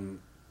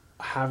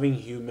having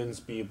humans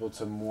be able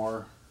to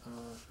more...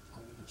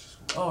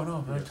 Oh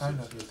no, very kind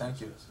of you,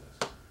 thank you.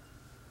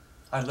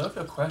 I love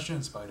your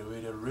questions, by the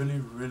way. They're really,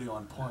 really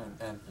on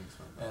point and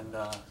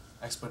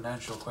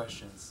exponential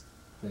questions.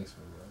 Thanks for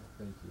that.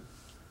 Thank you.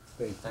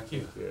 Thank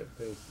you.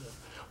 Thank you.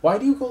 Why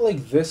do you go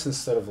like this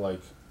instead of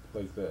like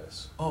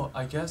this? Oh,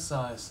 I guess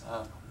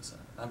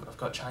I've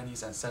got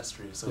Chinese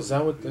ancestry, so is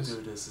that what we this?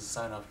 do this as a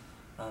sign of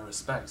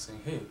respect,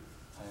 saying, "Hey,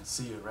 I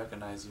see you,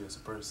 recognize you as a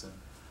person."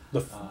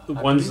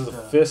 One's the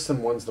fist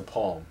and one's the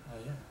palm.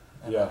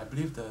 Yeah. And I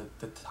believe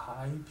the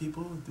Thai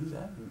people do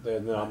that. The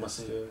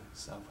namaste.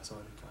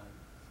 Sawadee-ka.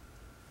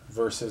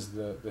 Versus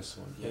this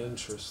one. Yeah.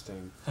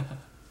 Interesting.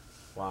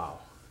 Wow.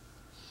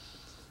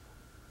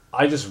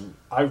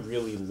 I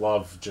really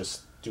love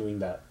just doing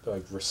that,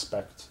 like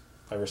respect.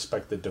 I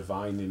respect the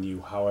divine in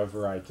you,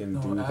 however I can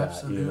do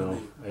absolutely.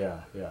 that, you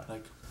know. Yeah.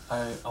 Like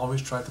I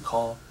always try to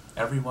call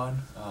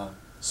everyone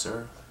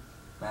sir,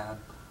 ma'am,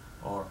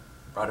 or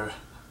brother,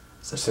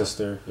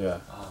 Sister, yeah.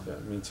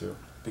 Me too.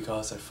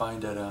 Because I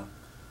find that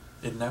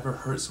it never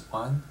hurts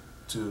one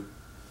to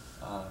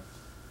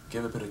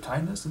give a bit of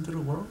kindness into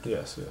the world.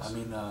 Yes. I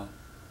mean,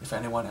 if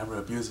anyone ever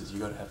abuses, you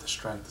gotta have the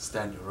strength to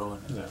stand your own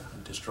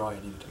and destroy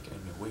any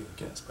enemy away, I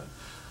guess.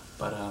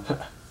 But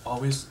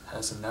always,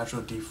 as a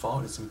natural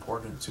default, it's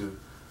important to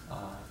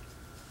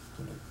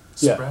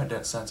spread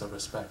that sense of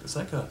respect. It's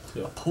like a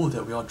pool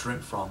that we all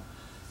drink from.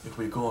 If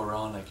we go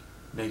around like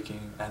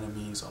making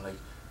enemies or like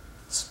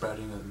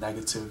spreading the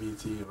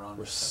negativity around,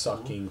 we're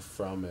sucking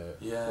from it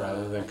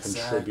rather than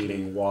exactly.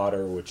 contributing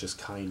water, which is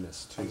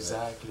kindness to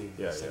exactly.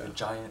 it. It's like a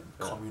giant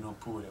communal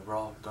pool that we're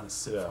all gonna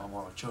sip from,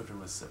 or our children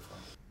will sip from.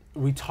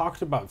 We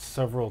talked about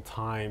several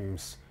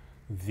times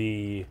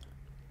the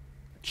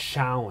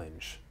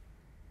challenge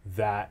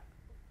that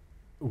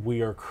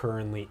we are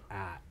currently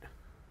at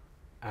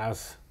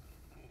as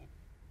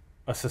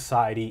a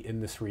society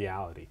in this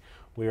reality.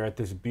 We are at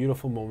this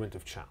beautiful moment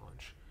of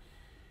challenge.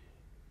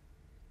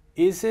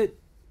 Is it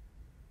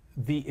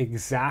the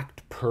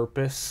exact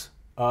purpose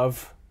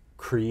of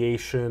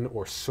creation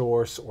or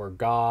source or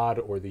God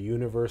or the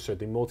universe or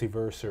the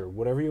multiverse or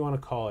whatever you want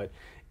to call it,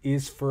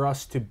 is for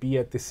us to be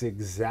at this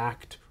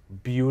exact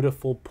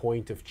beautiful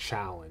point of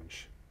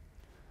challenge?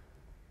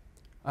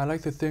 I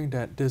like to think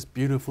that this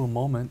beautiful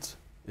moment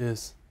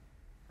is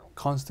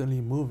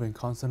constantly moving,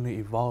 constantly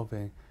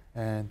evolving,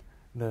 and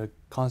the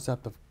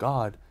concept of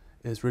God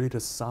is really the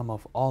sum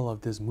of all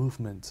of this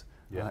movement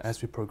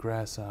as we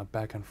progress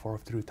back and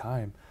forth through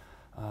time.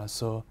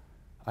 So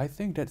I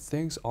think that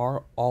things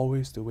are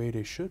always the way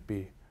they should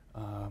be.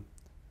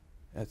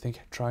 I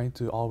think trying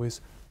to always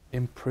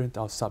imprint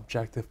our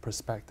subjective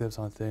perspectives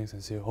on things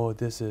and say, oh,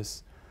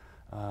 this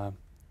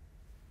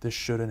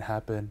shouldn't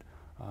happen.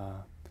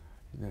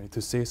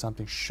 To say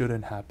something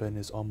shouldn't happen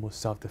is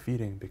almost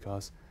self-defeating,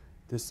 because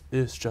this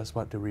is just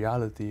what the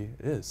reality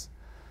is.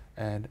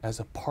 And as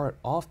a part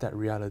of that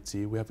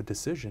reality, we have a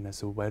decision as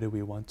to whether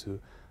we want to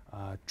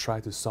try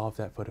to solve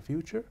that for the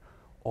future,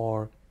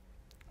 or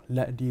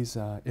let these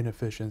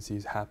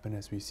inefficiencies happen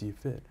as we see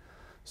fit.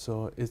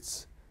 So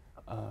it's,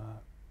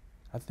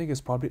 I think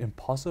it's probably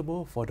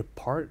impossible for the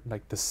part,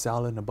 like the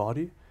cell in the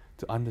body,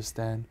 to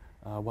understand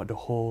what the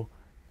whole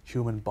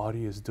human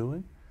body is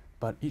doing.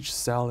 But each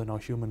cell in our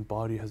human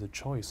body has a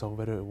choice of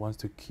whether it wants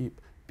to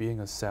keep being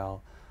a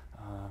cell.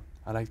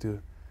 I like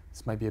to,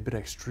 this might be a bit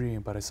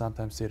extreme, but I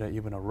sometimes say that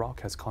even a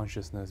rock has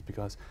consciousness,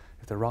 because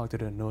if the rock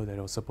didn't know that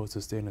it was supposed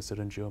to stay in a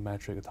certain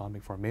geometric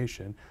atomic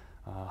formation,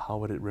 how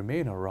would it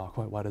remain a rock?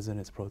 Why doesn't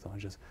its proton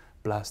just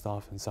blast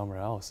off in somewhere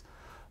else?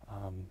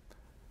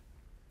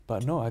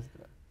 But no,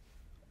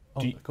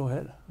 go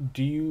ahead.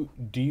 Do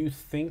you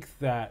think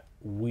that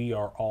we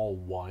are all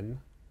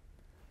one?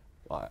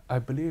 I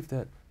believe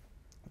that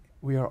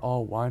we are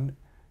all one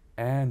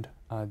and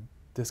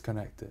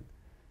disconnected,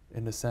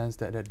 in the sense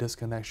that that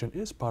disconnection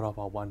is part of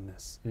our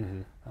oneness.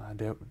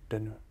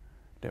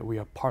 That we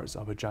are parts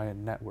of a giant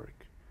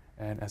network,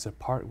 and as a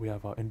part we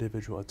have our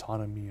individual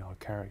autonomy, our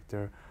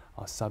character,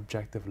 our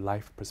subjective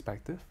life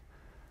perspective,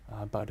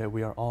 but that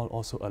we are all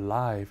also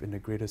alive in the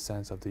greater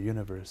sense of the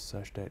universe,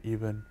 such that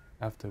even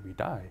after we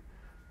die,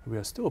 we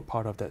are still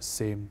part of that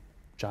same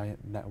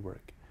giant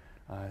network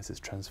as it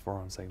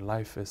transforms. Like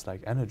life is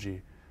like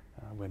energy.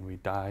 When we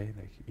die,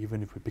 like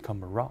even if we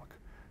become a rock,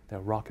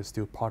 that rock is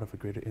still part of a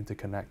greater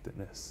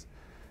interconnectedness.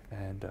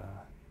 And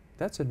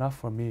that's enough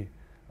for me,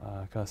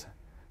 because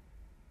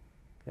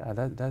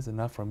that's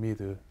enough for me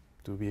to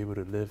be able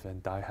to live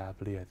and die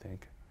happily, I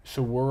think.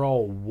 So we're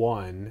all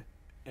one,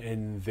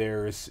 and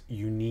there's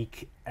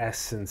unique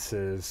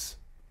essences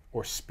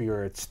or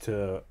spirits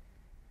to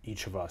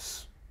each of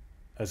us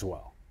as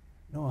well.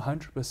 No,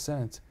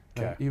 100%.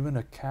 Okay. Like even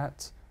a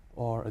cat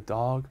or a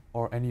dog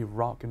or any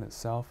rock in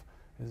itself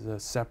is a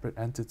separate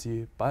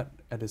entity, but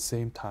at the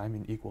same time,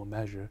 in equal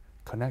measure,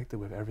 connected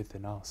with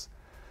everything else.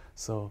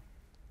 So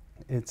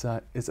it's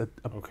a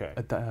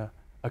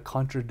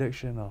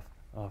contradiction of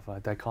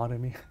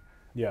dichotomy.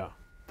 Yeah.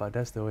 But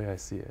that's the way I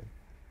see it.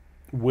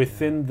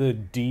 Within the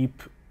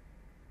deep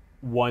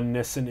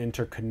oneness and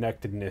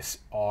interconnectedness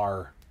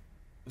are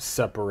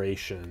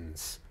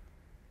separations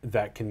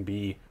that can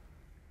be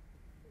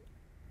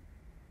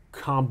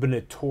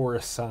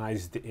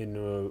combinatoricized in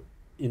an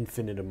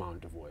infinite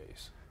amount of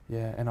ways.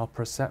 Yeah, and our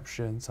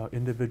perceptions, our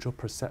individual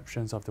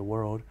perceptions of the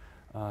world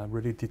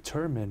really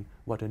determine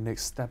what the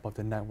next step of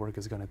the network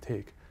is going to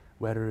take,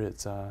 whether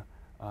it's a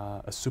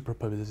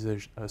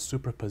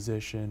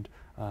superpositioned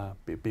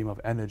beam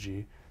of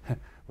energy,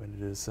 when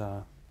it is,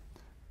 I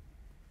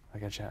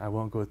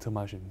won't go too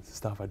much in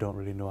stuff I don't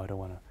really know. I don't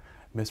want to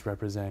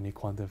misrepresent any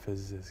quantum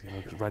physicists,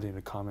 writing in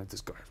the comments, this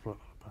guy's blah,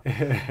 blah,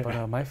 blah.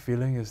 But my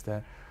feeling is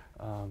that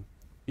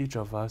each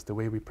of us, the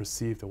way we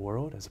perceive the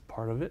world as a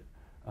part of it,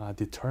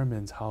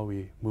 determines how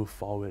we move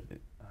forward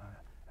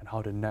and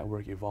how the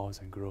network evolves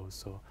and grows.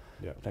 So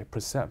like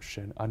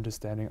perception,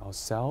 understanding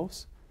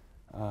ourselves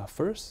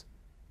first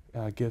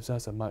gives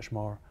us a much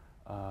more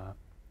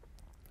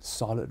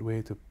solid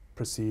way to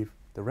perceive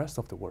the rest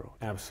of the world.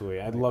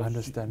 Absolutely. I'd love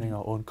understanding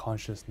our own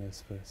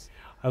consciousness first.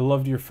 I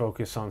loved your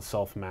focus on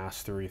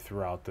self-mastery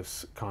throughout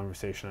this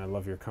conversation. I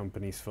love your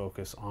company's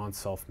focus on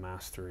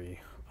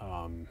self-mastery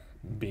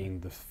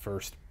being the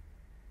first,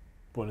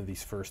 one of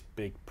these first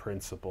big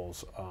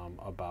principles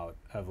about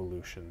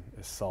evolution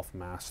is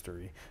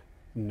self-mastery.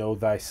 Know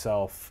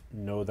thyself,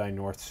 know thy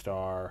North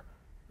Star,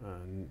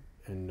 and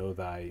know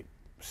thy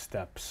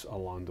steps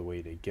along the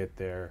way to get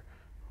there,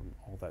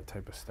 all that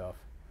type of stuff.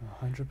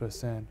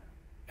 100%.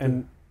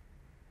 And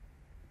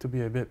to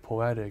be a bit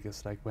poetic,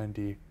 it's like when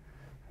the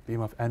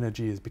beam of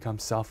energy has become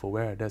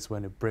self-aware, that's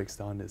when it breaks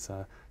down its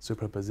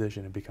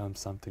superposition and becomes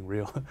something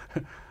real.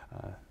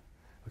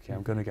 Okay,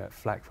 I'm going to get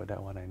flack for that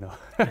one, I know.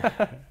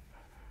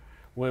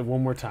 Wait,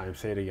 one more time,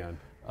 say it again.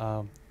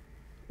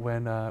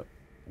 When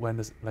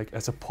it's like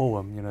as a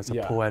poem, it's a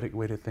poetic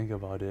way to think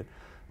about it.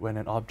 When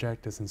an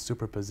object is in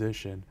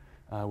superposition,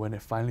 when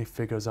it finally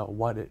figures out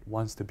what it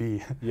wants to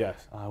be,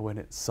 when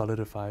it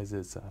solidifies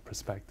its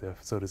perspective,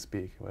 so to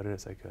speak, whether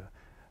it's like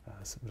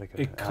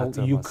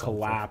you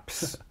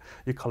collapse.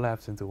 You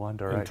collapse into one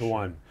direction. Into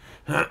one.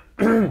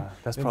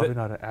 That's probably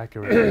not an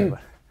accurate,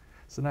 but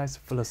it's a nice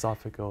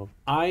philosophical.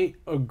 I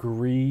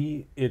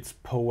agree. It's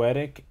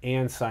poetic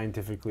and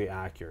scientifically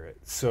accurate.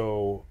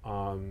 So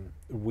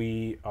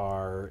we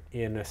are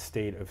in a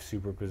state of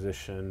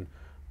superposition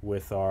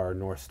with our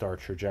North Star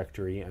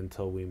trajectory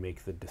until we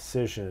make the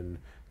decision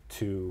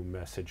to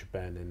message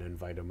Ben and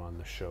invite him on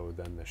the show.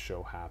 Then the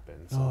show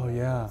happens. Oh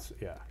yeah.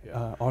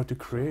 Or to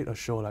create a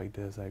show like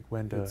this, like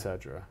when the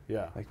etc.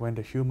 Yeah. Like when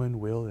the human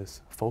will is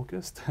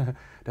focused,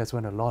 that's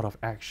when a lot of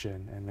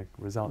action and like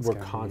results.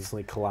 We're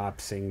constantly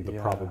collapsing the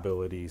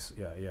probabilities.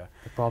 Yeah.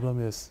 The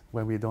problem is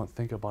when we don't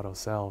think about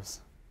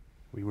ourselves,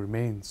 we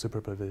remain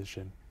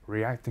superposition,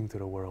 reacting to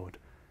the world,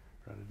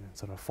 rather than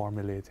sort of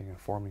formulating and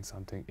forming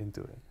something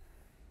into it.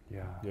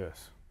 Yeah.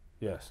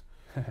 Yes.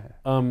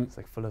 It's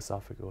like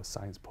philosophical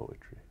science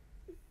poetry.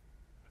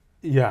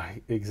 Yeah,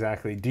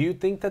 exactly. Do you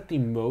think that the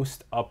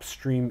most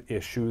upstream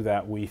issue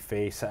that we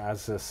face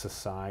as a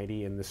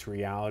society in this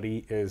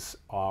reality is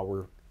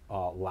our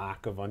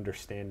lack of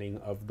understanding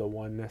of the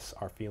oneness,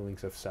 our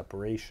feelings of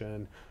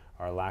separation,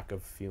 our lack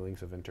of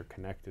feelings of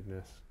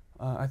interconnectedness?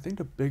 I think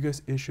the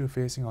biggest issue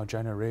facing our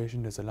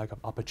generation is a lack of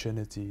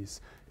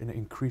opportunities in an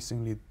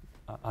increasingly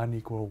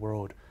unequal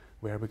world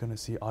where we're going to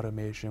see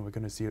automation, we're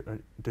going to see a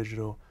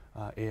digital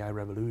AI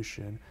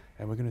revolution,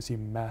 and we're going to see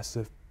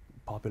massive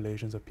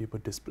populations of people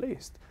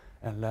displaced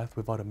and left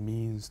without a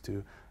means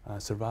to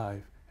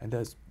survive. And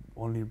that's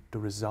only the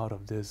result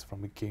of this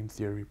from a game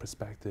theory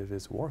perspective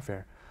is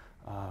warfare,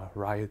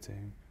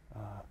 rioting,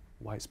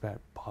 widespread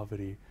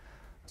poverty.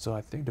 So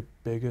I think the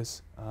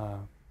biggest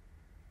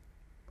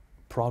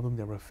problem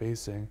that we're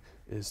facing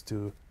is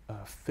to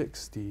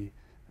fix the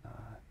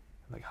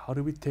like how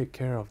do we take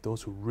care of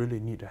those who really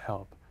need the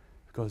help,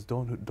 because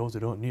those who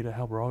don't need the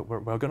help,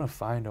 we're going to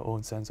find our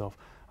own sense of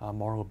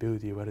moral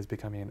ability, whether it's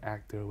becoming an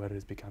actor, whether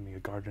it's becoming a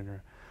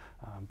gardener,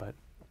 but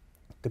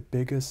the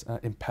biggest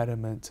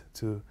impediment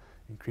to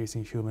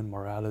increasing human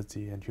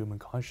morality and human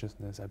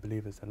consciousness, I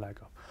believe, is the lack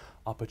of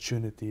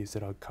opportunities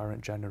that our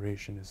current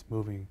generation is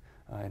moving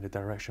in the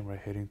direction we're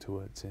heading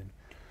towards. And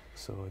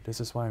so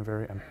this is why I'm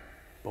very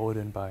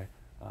emboldened by,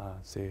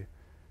 say,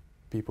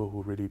 people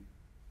who really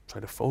try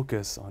to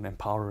focus on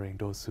empowering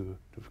those who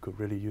could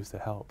really use the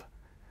help.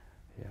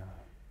 Yeah.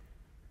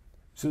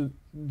 So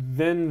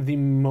then the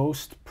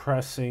most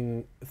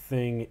pressing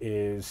thing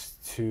is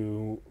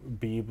to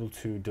be able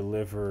to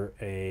deliver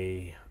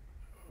a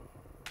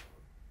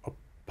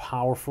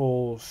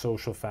powerful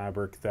social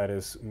fabric that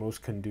is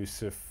most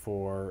conducive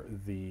for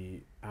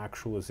the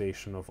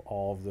actualization of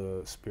all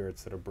the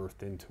spirits that are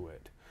birthed into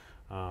it,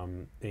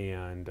 and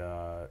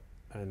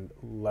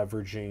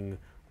leveraging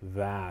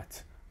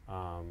that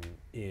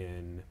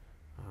in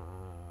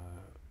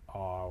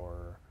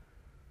our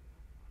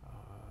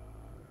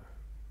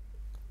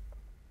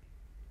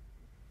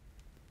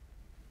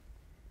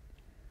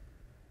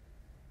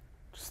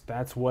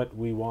that's what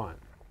we want.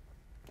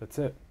 That's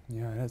it.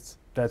 Yeah,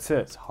 That's it.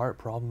 it's a hard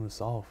problem to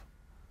solve.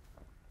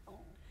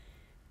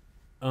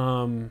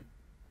 But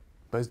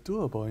it's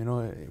doable, you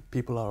know,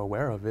 people are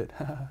aware of it,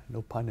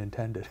 no pun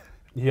intended,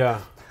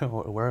 Yeah.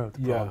 aware of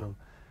the Yeah. problem.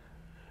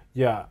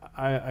 Yeah,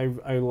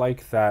 I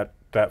like that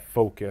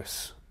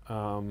focus.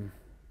 We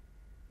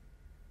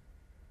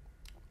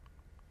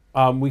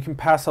can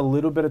pass a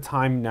little bit of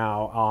time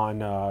now on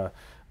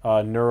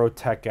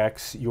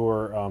NeuroTechX,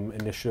 your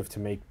initiative to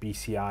make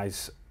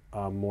BCIs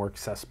more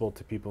accessible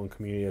to people in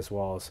community, as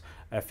well as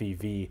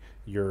FEV,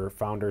 your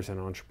founders and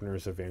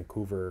entrepreneurs of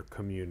Vancouver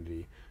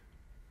community.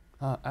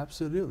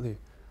 Absolutely.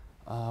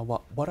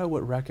 What I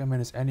would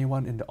recommend is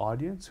anyone in the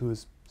audience who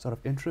is sort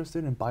of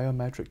interested in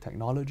biometric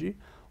technology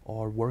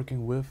or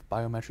working with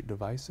biometric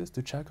devices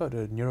to check out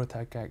the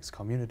NeuroTechX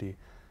community.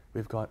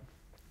 We've got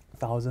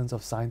thousands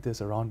of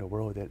scientists around the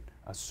world that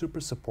are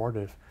super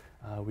supportive.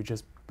 We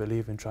just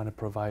believe in trying to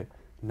provide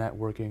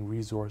networking,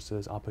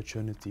 resources,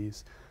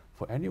 opportunities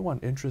for anyone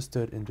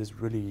interested in this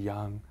really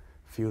young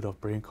field of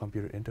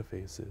brain-computer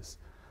interfaces.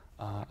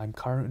 I'm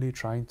currently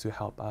trying to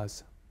help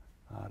us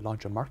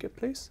launch a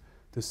marketplace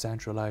to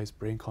centralize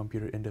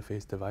brain-computer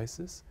interface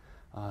devices,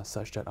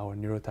 such that our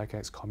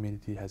NeuroTechX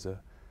community has a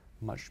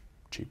much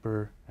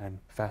cheaper and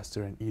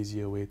faster and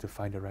easier way to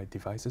find the right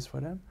devices for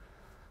them.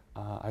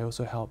 I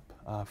also help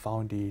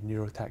found the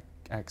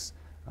NeuroTechX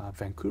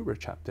Vancouver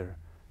chapter.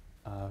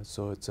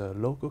 So it's a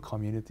local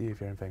community.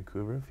 If you're in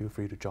Vancouver, feel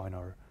free to join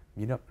our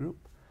meetup group.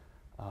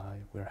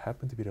 We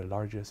happen to be the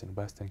largest in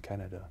Western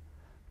Canada,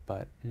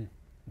 but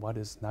what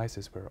is nice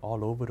is we're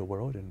all over the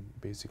world in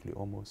basically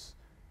almost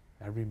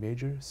every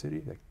major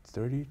city, like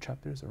 30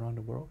 chapters around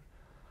the world.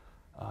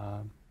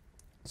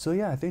 So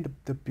yeah, I think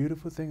the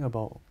beautiful thing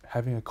about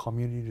having a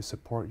community to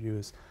support you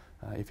is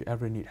if you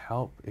ever need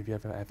help, if you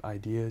ever have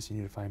ideas, you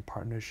need to find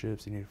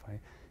partnerships, you need to find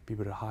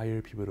people to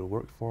hire, people to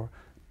work for,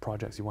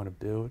 projects you want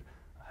to build.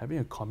 Having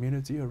a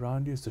community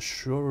around you is the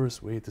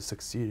surest way to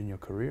succeed in your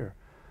career.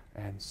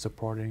 And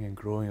supporting and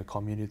growing a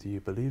community you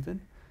believe in,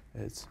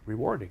 it's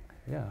rewarding,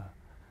 yeah.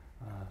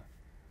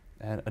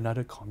 And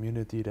another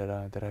community that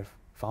I've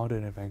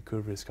founded in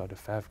Vancouver is called the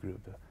FAV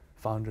Group, the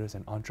Founders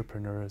and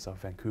Entrepreneurs of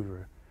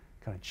Vancouver.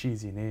 Kind of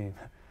cheesy name,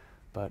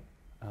 but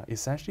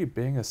essentially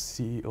being a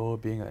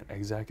CEO, being an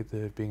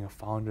executive, being a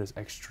founder is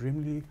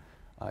extremely,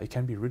 it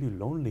can be really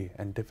lonely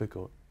and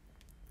difficult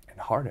and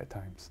hard at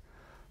times.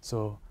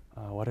 So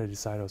what I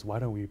decided was, why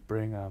don't we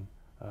bring a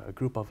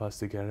group of us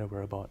together?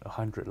 We're about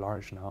 100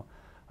 large now.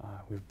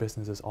 We have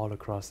businesses all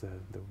across the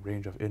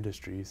range of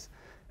industries.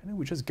 And then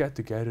we just get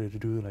together to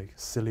do like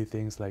silly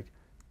things like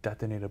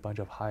detonate a bunch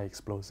of high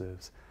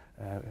explosives,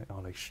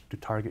 or like do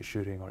target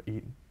shooting or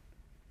eat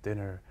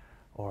dinner,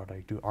 or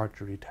like do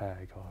archery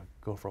tag or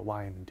go for a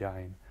wine and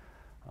dine.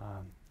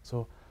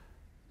 So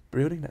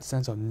building that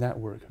sense of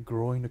network,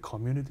 growing the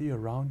community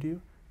around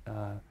you,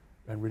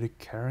 and really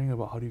caring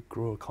about how do you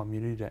grow a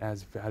community that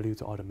adds value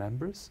to all the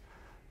members,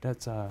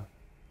 that's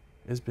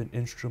it's been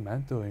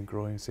instrumental in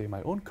growing, say,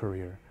 my own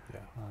career. Yeah.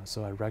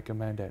 So I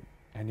recommend that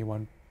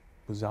anyone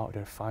who's out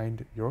there,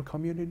 find your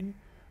community,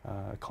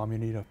 a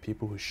community of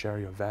people who share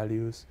your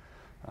values,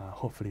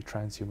 hopefully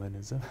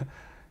transhumanism,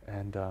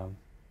 and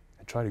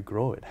try to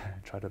grow it,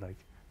 try to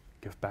like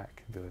give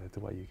back, do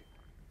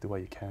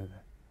what you can.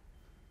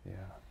 Yeah.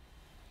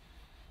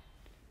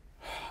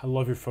 I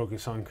love your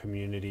focus on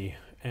community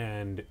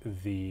and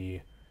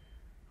the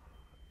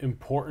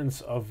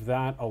importance of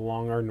that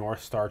along our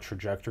North Star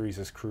trajectories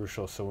is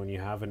crucial. So when you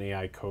have an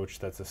AI coach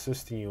that's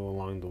assisting you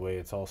along the way,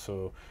 it's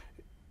also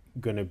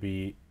going to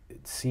be,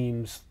 it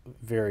seems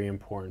very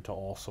important to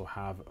also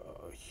have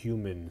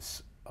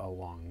humans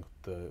along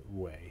the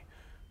way.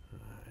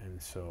 And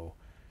so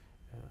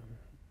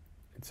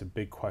it's a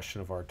big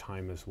question of our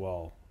time as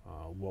well.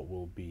 What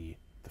will be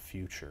the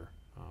future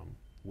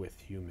with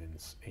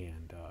humans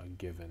and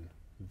given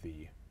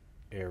the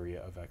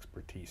area of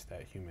expertise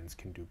that humans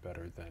can do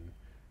better than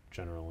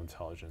general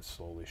intelligence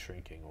slowly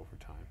shrinking over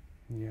time.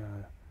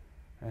 Yeah,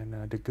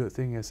 and the good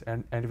thing is,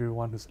 and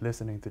everyone who's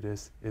listening to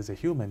this is a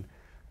human,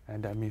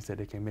 and that means that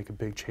they can make a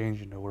big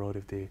change in the world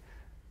if they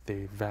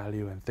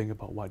value and think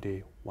about what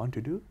they want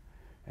to do,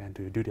 and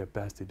to do their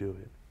best to do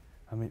it.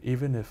 I mean,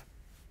 even if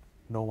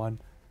no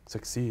one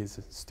succeeds,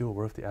 it's still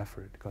worth the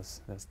effort,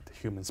 because that's the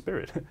human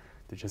spirit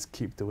to just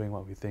keep doing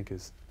what we think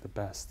is the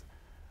best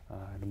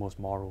and the most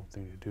moral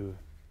thing to do,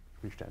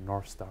 reach that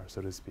North Star,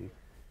 so to speak,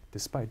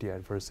 despite the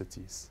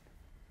adversities.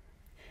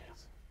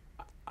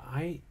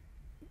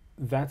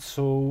 That's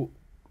so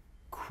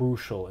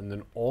crucial. And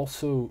then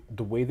also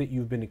the way that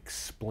you've been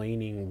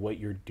explaining what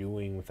you're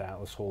doing with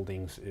Atlas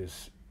Holdings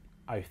is,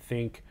 I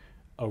think,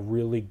 a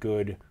really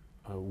good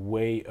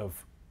way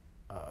of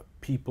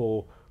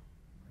people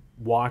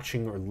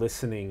watching or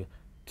listening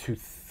to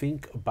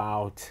think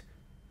about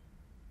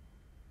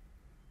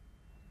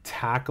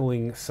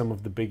tackling some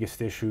of the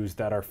biggest issues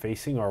that are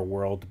facing our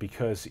world,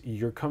 because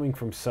you're coming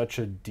from such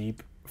a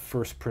deep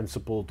first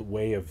principled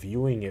way of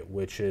viewing it,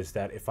 which is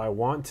that if I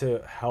want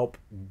to help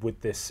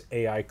with this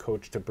AI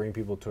coach to bring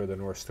people to the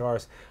North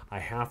Stars, I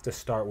have to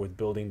start with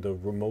building the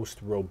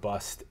most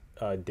robust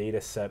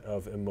data set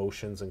of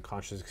emotions and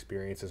conscious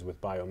experiences with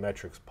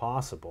biometrics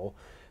possible,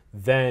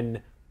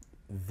 then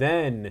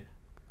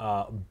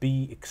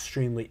be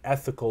extremely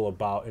ethical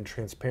about and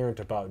transparent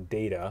about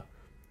data,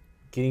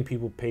 getting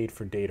people paid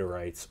for data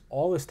rights,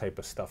 all this type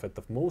of stuff at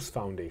the most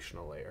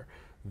foundational layer.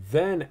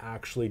 Then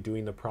actually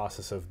doing the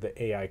process of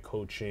the AI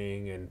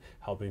coaching and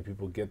helping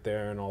people get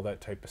there and all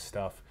that type of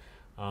stuff,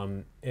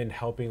 and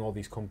helping all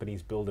these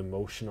companies build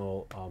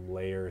emotional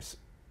layers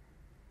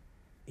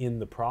in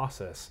the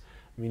process.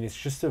 I mean, it's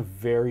just a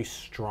very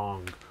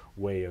strong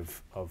way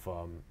of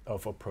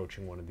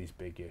approaching one of these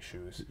big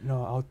issues.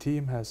 No, our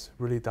team has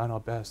really done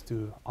our best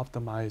to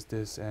optimize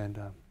this, and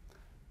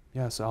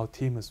yeah, so our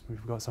team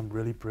we've got some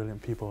really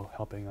brilliant people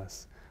helping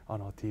us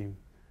on our team.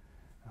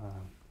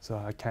 So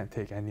I can't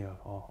take any of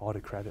all the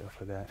credit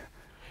for that.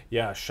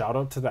 Yeah, shout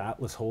out to the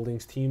Atlas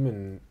Holdings team,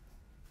 and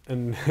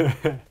and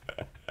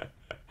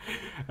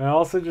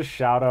also just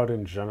shout out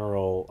in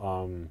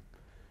general.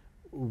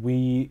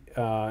 We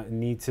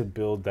need to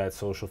build that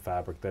social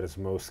fabric that is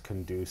most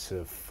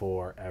conducive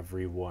for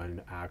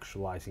everyone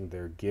actualizing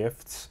their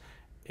gifts,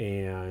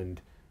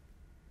 and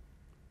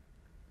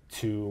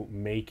to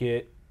make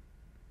it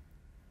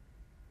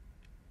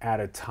at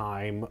a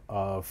time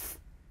of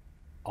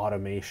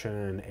automation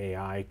and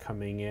AI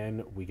coming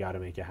in, we got to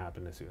make it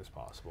happen as soon as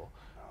possible,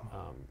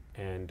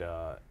 and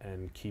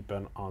keep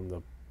on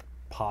the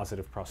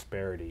positive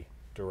prosperity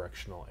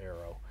directional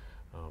arrow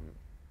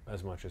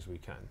as much as we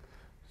can.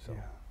 So,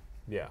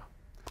 yeah.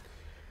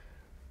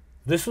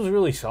 This was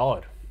really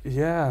solid.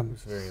 Yeah, It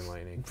was very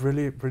enlightening.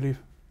 really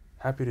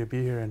happy to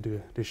be here and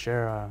to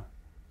share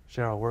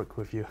our work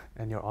with you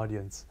and your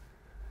audience.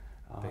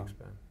 Thanks,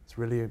 Ben. It's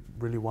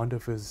really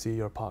wonderful to see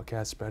your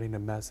podcast spreading the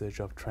message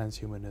of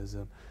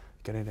transhumanism,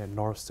 getting that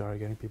North Star,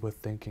 getting people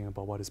thinking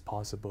about what is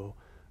possible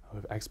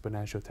with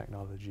exponential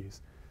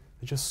technologies.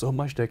 There's just so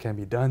much that can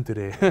be done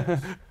today.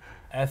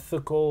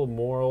 Ethical,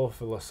 moral,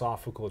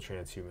 philosophical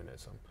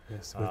transhumanism.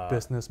 Yes, with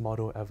business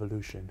model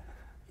evolution.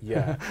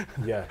 Yeah.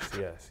 yes.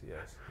 Yeah.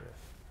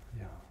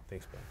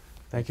 Thanks, Ben.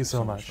 Thank you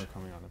so much. for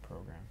coming on the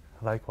program.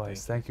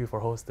 Likewise. Thank you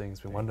for hosting. It's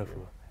been Thank wonderful.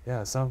 you.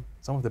 Yeah, some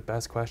of the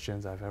best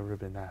questions I've ever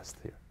been asked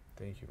here.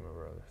 Thank you, my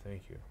brother.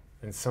 Thank you.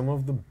 And some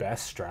of the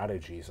best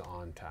strategies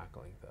on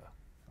tackling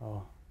the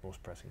Oh,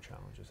 most pressing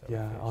challenges that we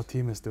yeah, face. our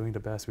team is doing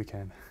the best we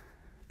can.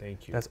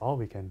 Thank you. That's all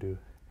we can do.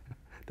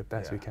 The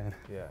best we can.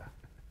 Yeah,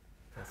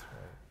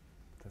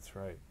 that's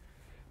right.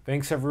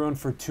 Thanks everyone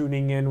for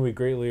tuning in. We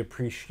greatly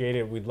appreciate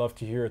it. We'd love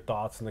to hear your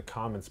thoughts in the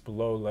comments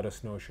below. Let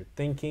us know what you're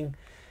thinking.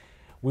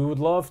 We would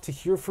love to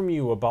hear from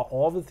you about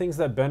all the things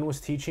that Ben was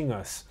teaching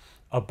us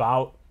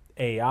about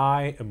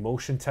AI,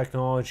 emotion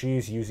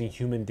technologies, using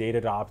human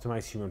data to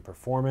optimize human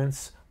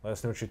performance. Let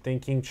us know what you're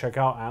thinking. Check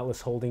out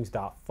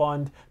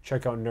atlasholdings.fund.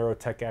 Check out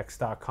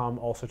neurotechx.com.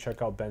 Also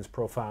check out Ben's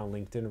profile on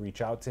LinkedIn.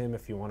 Reach out to him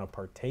if you want to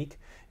partake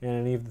in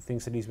any of the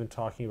things that he's been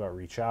talking about.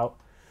 Reach out.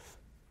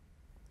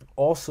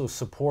 also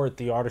support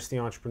the artists, the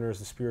entrepreneurs,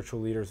 the spiritual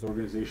leaders, the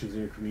organizations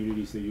in your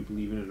communities that you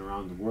believe in and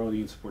around the world. You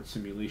can support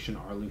Simulation.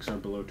 Our links are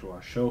below to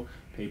our show.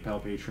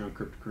 PayPal, Patreon,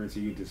 cryptocurrency.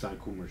 You can design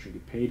cool merch and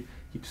get paid.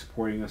 Keep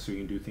supporting us so we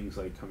can do things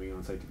like coming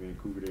on site to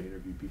Vancouver to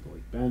interview people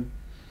like Ben.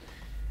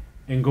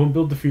 And go and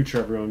build the future,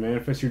 everyone.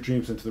 Manifest your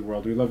dreams into the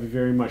world. We love you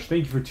very much.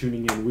 Thank you for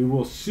tuning in. We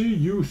will see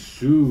you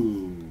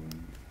soon.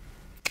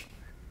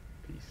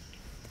 Peace.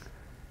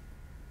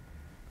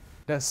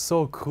 That's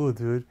so cool,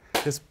 dude.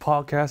 This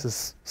podcast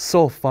is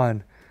so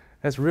fun.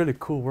 That's really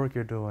cool work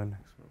you're doing.